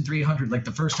scenes in 300. Like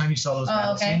the first time you saw those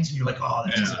battle scenes, and you're like, oh,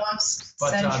 that's Swamps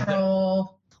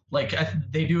Central.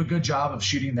 They do a good job of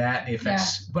shooting that and the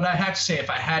effects. Yeah. But I have to say,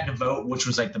 if I had to vote, which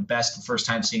was like the best the first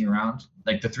time seeing around,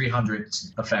 like the 300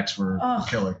 effects were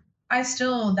killer. I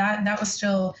still that was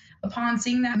still, upon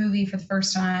seeing that movie for the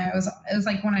first time, it was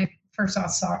like when I first saw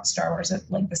Star Wars,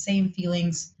 like the same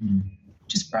feelings.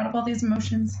 Just brought up all these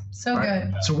emotions. So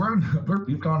good. So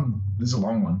we've gone. This is a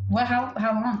long one. What? How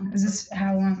long is this?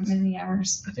 How long? Many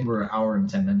hours? I think we're an hour and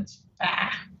 10 minutes.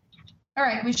 All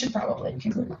right, we should probably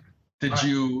conclude. Did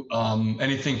you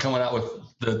anything coming out with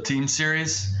the team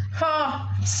series? Oh,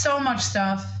 so much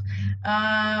stuff.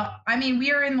 I mean,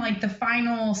 we are in like the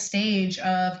final stage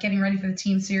of getting ready for the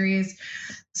team series.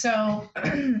 So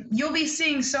you'll be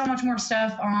seeing so much more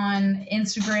stuff on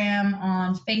Instagram,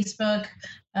 on Facebook.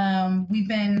 We've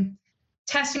been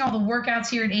testing all the workouts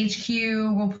here at HQ.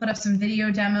 We'll put up some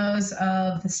video demos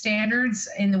of the standards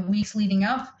in the weeks leading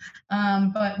up.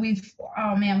 But we've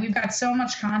got so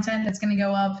much content that's going to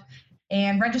go up,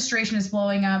 and registration is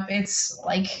blowing up. It's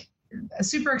like a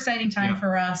super exciting time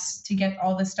for us to get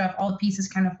all this stuff, all the pieces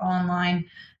kind of fall in line.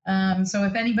 So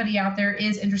if anybody out there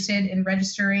is interested in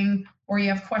registering, or you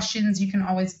have questions, you can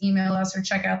always email us or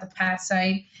check out the PAT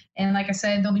site. And like I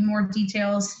said, there'll be more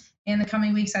details in the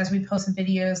coming weeks as we post some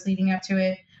videos leading up to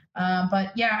it.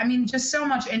 But yeah, I mean, just so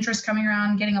much interest coming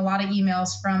around, getting a lot of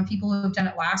emails from people who have done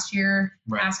it last year,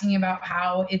 asking about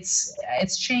how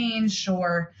it's changed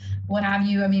or what have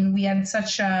you. I mean, we had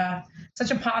such a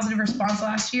positive response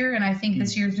last year, and I think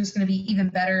this year is just going to be even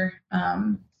better.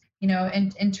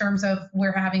 In terms of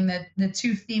we're having the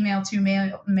 2 female, 2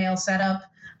 male setup,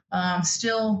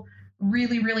 still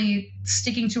really, really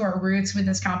sticking to our roots with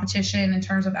this competition in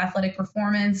terms of athletic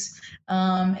performance.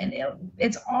 And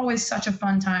it's always such a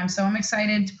fun time. So I'm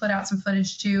excited to put out some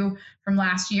footage too from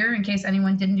last year, in case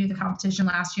anyone didn't do the competition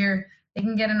last year. They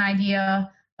can get an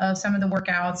idea of some of the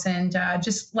workouts and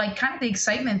just like kind of the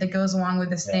excitement that goes along with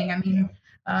this thing. I mean,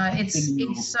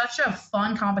 it's such a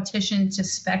fun competition to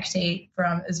spectate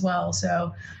from as well.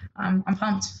 So I'm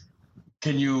pumped.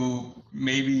 Can you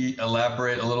maybe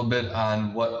elaborate a little bit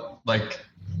on what like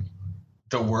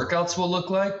the workouts will look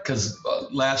like? Because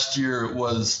last year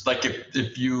was like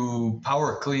if you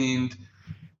power cleaned,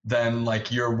 then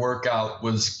like your workout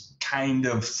was kind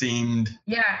of themed.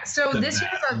 Yeah. So this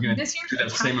year's do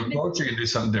that same approach. You're gonna do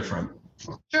something different.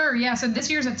 Sure. Yeah. So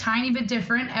this year's a tiny bit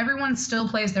different. Everyone still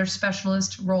plays their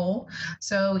specialist role.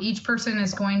 So each person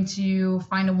is going to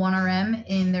find a 1RM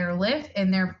in their lift,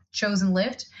 in their chosen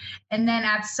lift. And then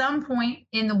at some point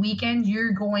in the weekend,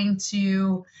 you're going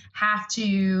to have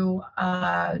to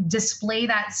display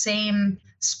that same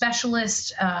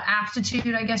specialist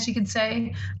aptitude, I guess you could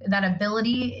say, that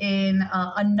ability in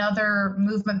another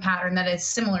movement pattern that is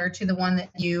similar to the one that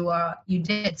you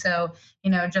did. So,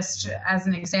 just as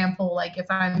an example, like if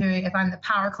I'm the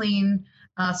power clean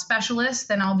specialist,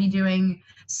 then I'll be doing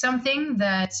something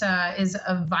that is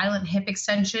a violent hip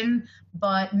extension,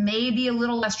 but maybe a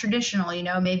little less traditional.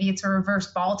 Maybe it's a reverse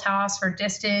ball toss for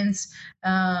distance,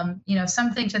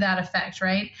 something to that effect,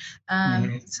 right?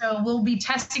 So we'll be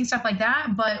testing stuff like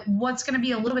that. But what's going to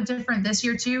be a little bit different this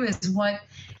year too is what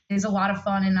is a lot of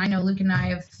fun, and I know Luke and I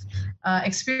have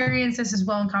experienced this as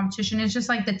well in competition. It's just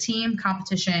like the team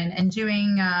competition and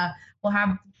doing. We'll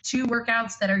have 2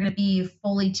 workouts that are going to be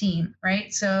fully team,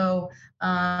 right? So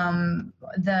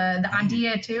the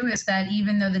idea too is that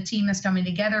even though the team is coming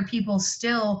together, people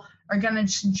still are going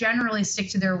to generally stick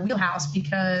to their wheelhouse,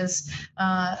 because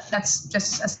that's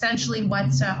just essentially what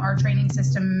our training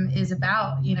system is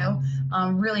about,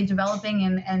 really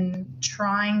developing and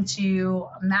trying to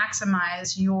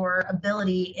maximize your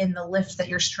ability in the lift that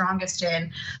you're strongest in.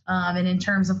 And in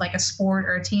terms of like a sport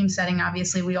or a team setting,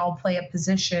 obviously we all play a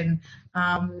position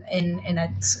in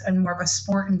more of a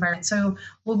sport environment. So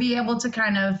we'll be able to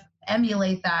kind of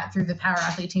emulate that through the Power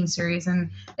Athlete Team Series, and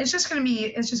it's just going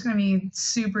to be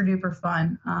super duper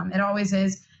fun. It always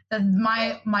is.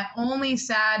 My only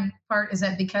sad part is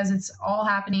that because it's all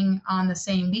happening on the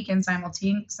same weekend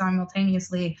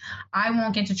simultaneously, I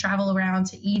won't get to travel around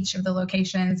to each of the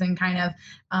locations and kind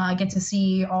of get to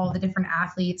see all the different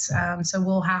athletes. So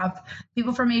we'll have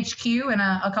people from HQ and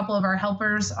a couple of our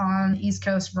helpers on the East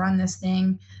Coast run this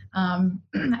thing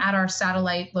at our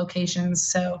satellite locations.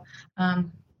 So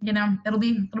it'll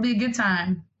be a good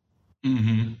time.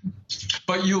 Mm-hmm.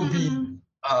 But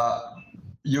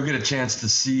you'll get a chance to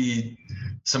see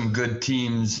some good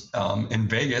teams in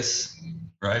Vegas,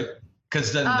 right?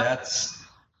 Because then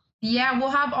we'll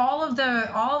have all of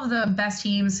the best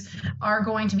teams are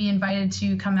going to be invited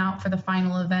to come out for the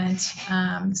final event.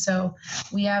 So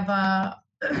we have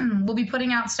we'll be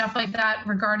putting out stuff like that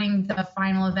regarding the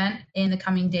final event in the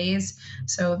coming days.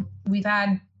 So we've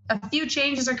had a few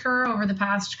changes occur over the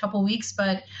past couple weeks,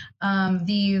 but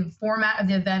the format of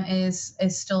the event is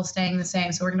still staying the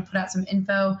same. So we're going to put out some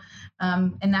info.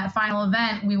 In that final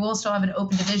event, we will still have an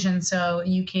open division, so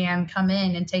you can come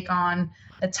in and take on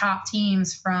the top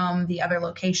teams from the other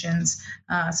locations.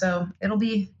 So it'll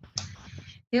be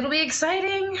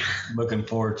exciting. Looking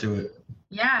forward to it.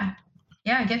 Yeah,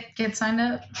 get signed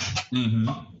up. Mm-hmm.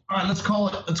 All right, let's call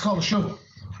it a show.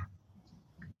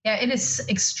 Yeah, it is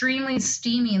extremely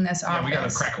steamy in this office. Yeah, we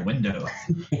gotta crack a window.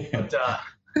 But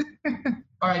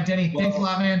all right, Denny, thanks a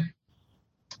lot, man.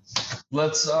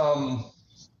 Let's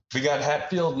we got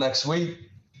Hatfield next week.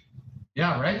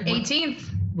 Yeah, right. 18th.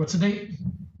 What's the date?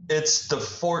 It's the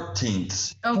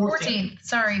 14th. Oh, 14th.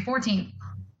 Sorry, 14th.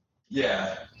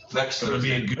 Yeah, next Thursday. It'll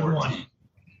be a good 14th. One.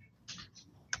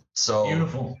 So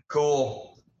beautiful.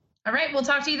 Cool. All right, we'll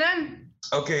talk to you then.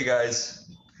 Okay, guys.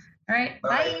 All right.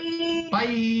 Bye.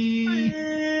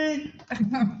 Bye.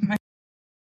 Bye.